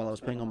earlier while I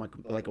was playing on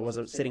I was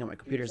sitting on my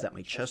computer is that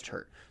my chest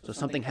hurt. So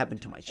something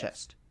happened to my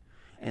chest.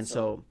 And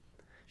so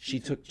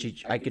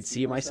I could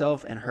see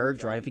myself and her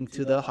driving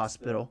to the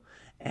hospital,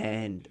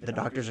 and the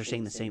doctors are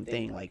saying the same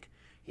thing. Like,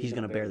 he's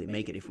going to barely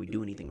make it if we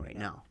do anything right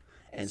now.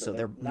 And so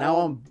they're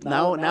now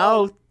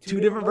two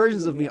different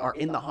versions of me are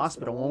in the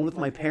hospital, one with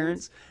my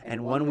parents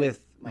and one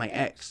with my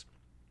ex.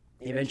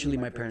 Eventually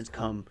my parents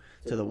come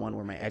to the one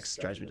where my ex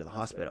drives me to the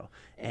hospital.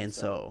 And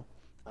so,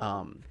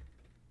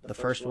 the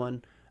first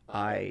one,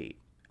 I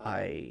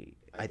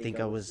think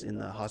I was in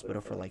the hospital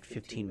for like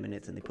 15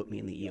 minutes, and they put me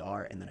in the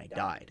ER, and then I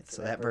died.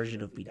 So that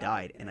version of me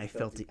died, and I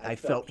felt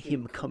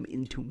him come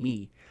into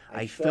me.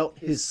 I felt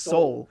his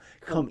soul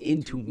come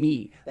into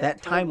me.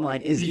 That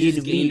timeline is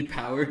in me.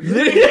 Power.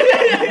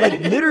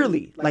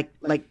 Literally,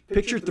 like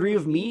picture 3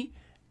 of me,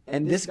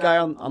 and this guy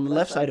on the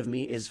left side of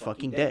me is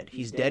fucking dead.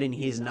 He's dead, and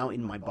he is now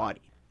in my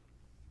body.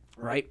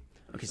 Right?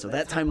 Okay, so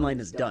that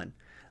timeline is done.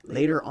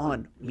 Later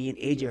on, me and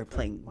AJ are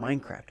playing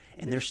Minecraft,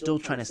 and they're still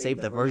trying to save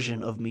the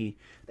version of me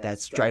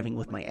that's driving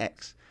with my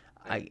ex.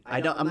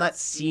 I'm not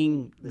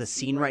seeing the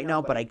scene right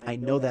now, but I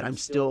know that I'm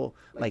still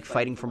like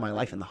fighting for my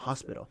life in the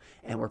hospital,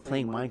 and we're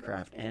playing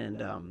Minecraft,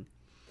 and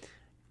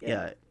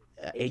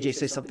AJ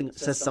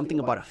says something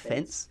about a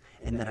fence,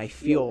 and then I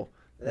feel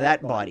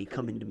that body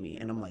come into me,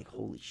 and I'm like,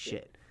 holy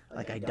shit!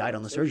 Like I died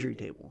on the surgery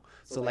table.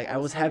 So like I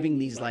was having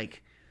these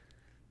like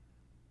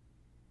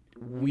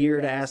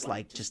weird ass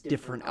like just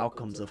different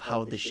outcomes of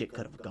how this shit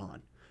could have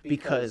gone,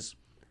 because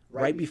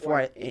right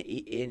before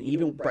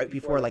even right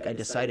before like I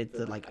decided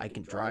that like I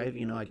can drive,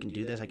 I can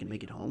do this, I can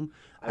make it home,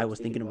 I was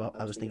thinking about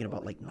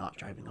like not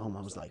driving home.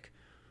 I was like,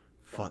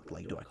 fuck,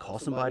 like do I call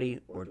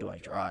somebody or do I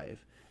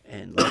drive?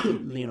 And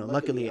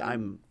luckily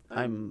I'm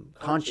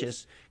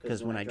conscious,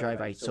 because when I drive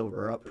I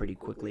sober up pretty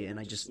quickly, and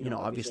I just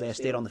obviously I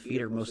stayed on the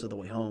feeder most of the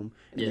way home,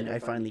 and then I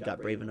finally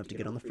got brave enough to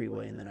get on the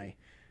freeway, and then I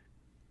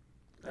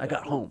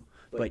got home.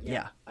 But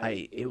yeah,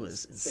 it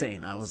was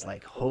insane. I was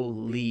like,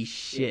 holy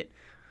shit.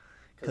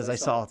 Because I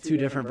saw 2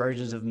 different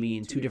versions of me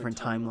in 2 different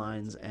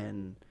timelines,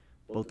 and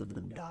both of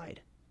them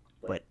died.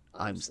 But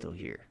I'm still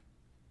here,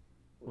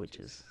 which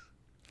is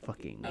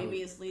fucking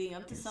Maybe it's leading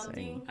up to insane.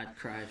 Something. I'd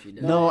cry if you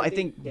did. No, I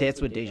think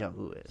that's what deja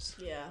vu is.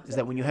 Yeah. Is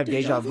that when you have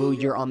deja vu,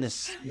 you're on a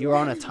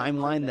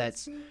timeline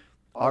that's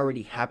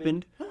already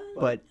happened,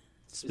 but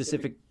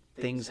specific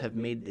things have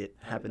made it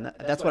happen.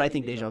 That's what I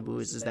think deja vu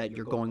is that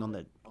you're going on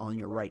a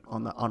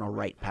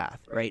right path,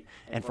 right?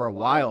 And for a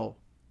while,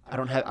 I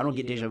don't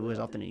get deja vu as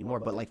often anymore,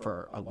 but like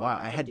for a while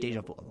I had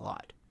deja vu a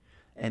lot.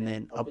 And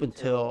then up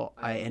until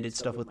I ended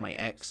stuff with my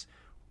ex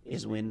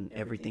is when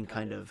everything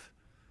kind of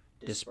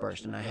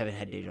dispersed, and I haven't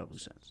had deja vu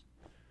since.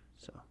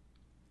 So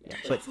yeah.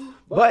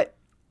 But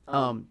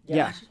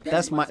yeah,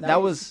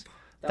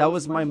 that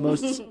was my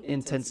most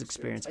intense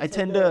experience. I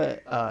tend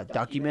to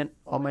document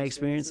all my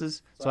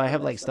experiences. So I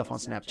have like stuff on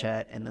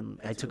Snapchat, and then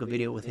I took a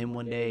video with him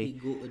one day.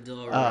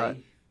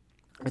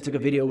 I took a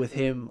video with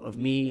him of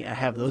me. I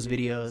have those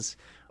videos,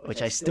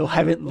 which I still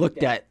haven't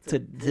looked at to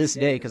this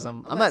day, because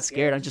I'm not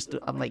scared.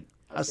 I'm like,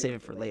 I'll save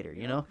it for later,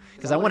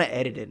 because I want to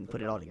edit it and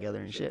put it all together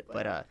and shit.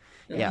 But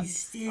yeah,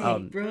 this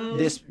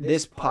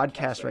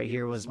podcast right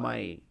here was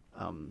my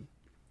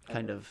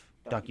kind of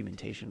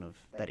documentation of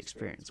that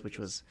experience, which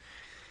was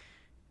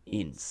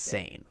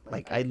insane.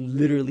 Like I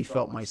literally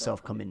felt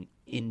myself coming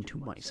into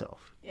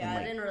myself. Yeah, and,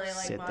 I didn't really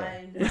like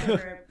mine.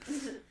 there.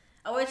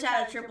 I wish I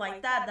had a trip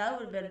like that. That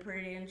would have been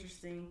pretty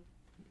interesting.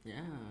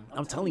 Yeah.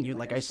 I'm telling you,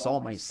 like I saw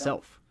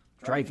myself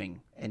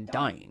driving and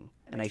dying,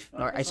 and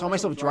I saw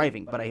myself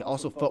driving, but I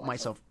also felt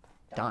myself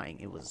dying.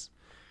 It was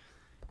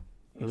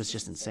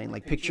just insane.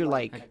 Like picture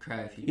like I'd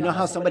cry if you know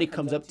how somebody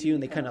comes up to you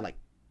and they kind of like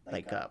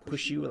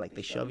push you, like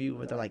they shove you,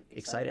 but they're like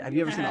excited. Have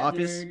you ever seen The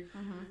Office?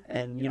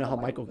 And you know how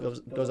Michael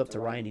goes up to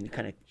Ryan and he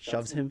kind of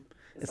shoves him?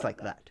 It's like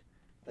that.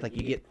 Like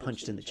you get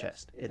punched in the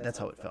chest. That's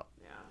how it felt.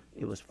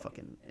 It was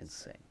fucking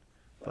insane.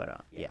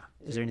 But yeah,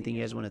 is there anything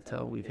you guys want to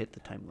tell? We've hit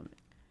the time limit.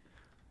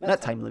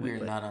 Not time limit. We're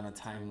but not on a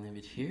time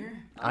limit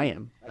here. I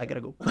am. I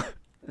gotta go.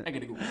 I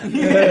gotta go.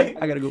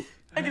 I gotta go.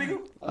 I gotta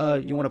go.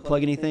 You want to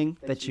plug anything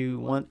that you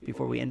want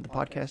before we end the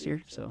podcast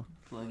here? So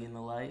Plug in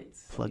the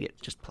lights. plug it.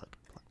 Just plug.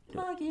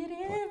 Plug it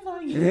in,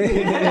 plug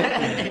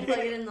Plug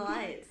it in the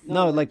lights.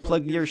 No, like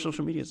plug your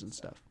social medias and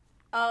stuff.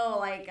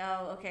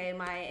 Okay.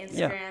 My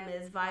Instagram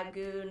is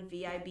Vibegoon,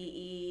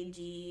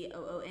 VIBEGOON.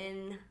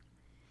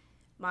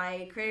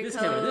 My creator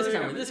code.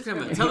 This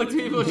camera. Tell the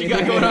people what you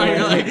got going on in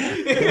your life.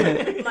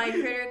 My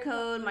creator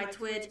code, my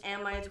Twitch,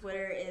 and my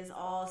Twitter is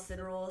all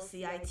Citeral,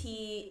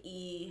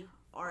 CITERAL.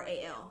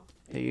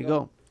 There you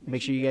go.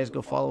 Make sure you guys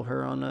go follow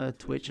her on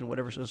Twitch and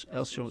whatever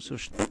else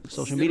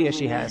social media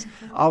she has.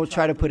 I'll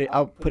try to put it.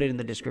 I'll put it in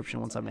the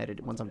description once I'm done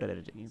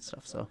editing and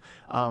stuff. So,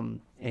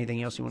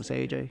 anything else you want to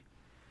say, AJ?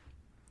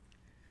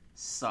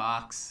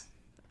 Socks.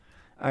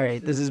 All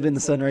right. This has been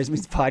the Sunrise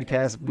Meets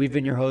podcast. We've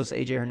been your host,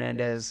 AJ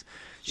Hernandez.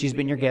 She's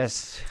been your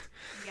guest.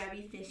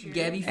 Gabby Fisher.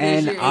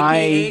 And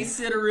aka I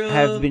Citeral.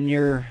 have been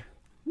your,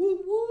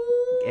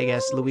 I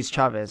guess, Luis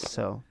Chavez.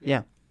 So,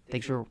 yeah.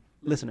 Thanks for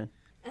listening.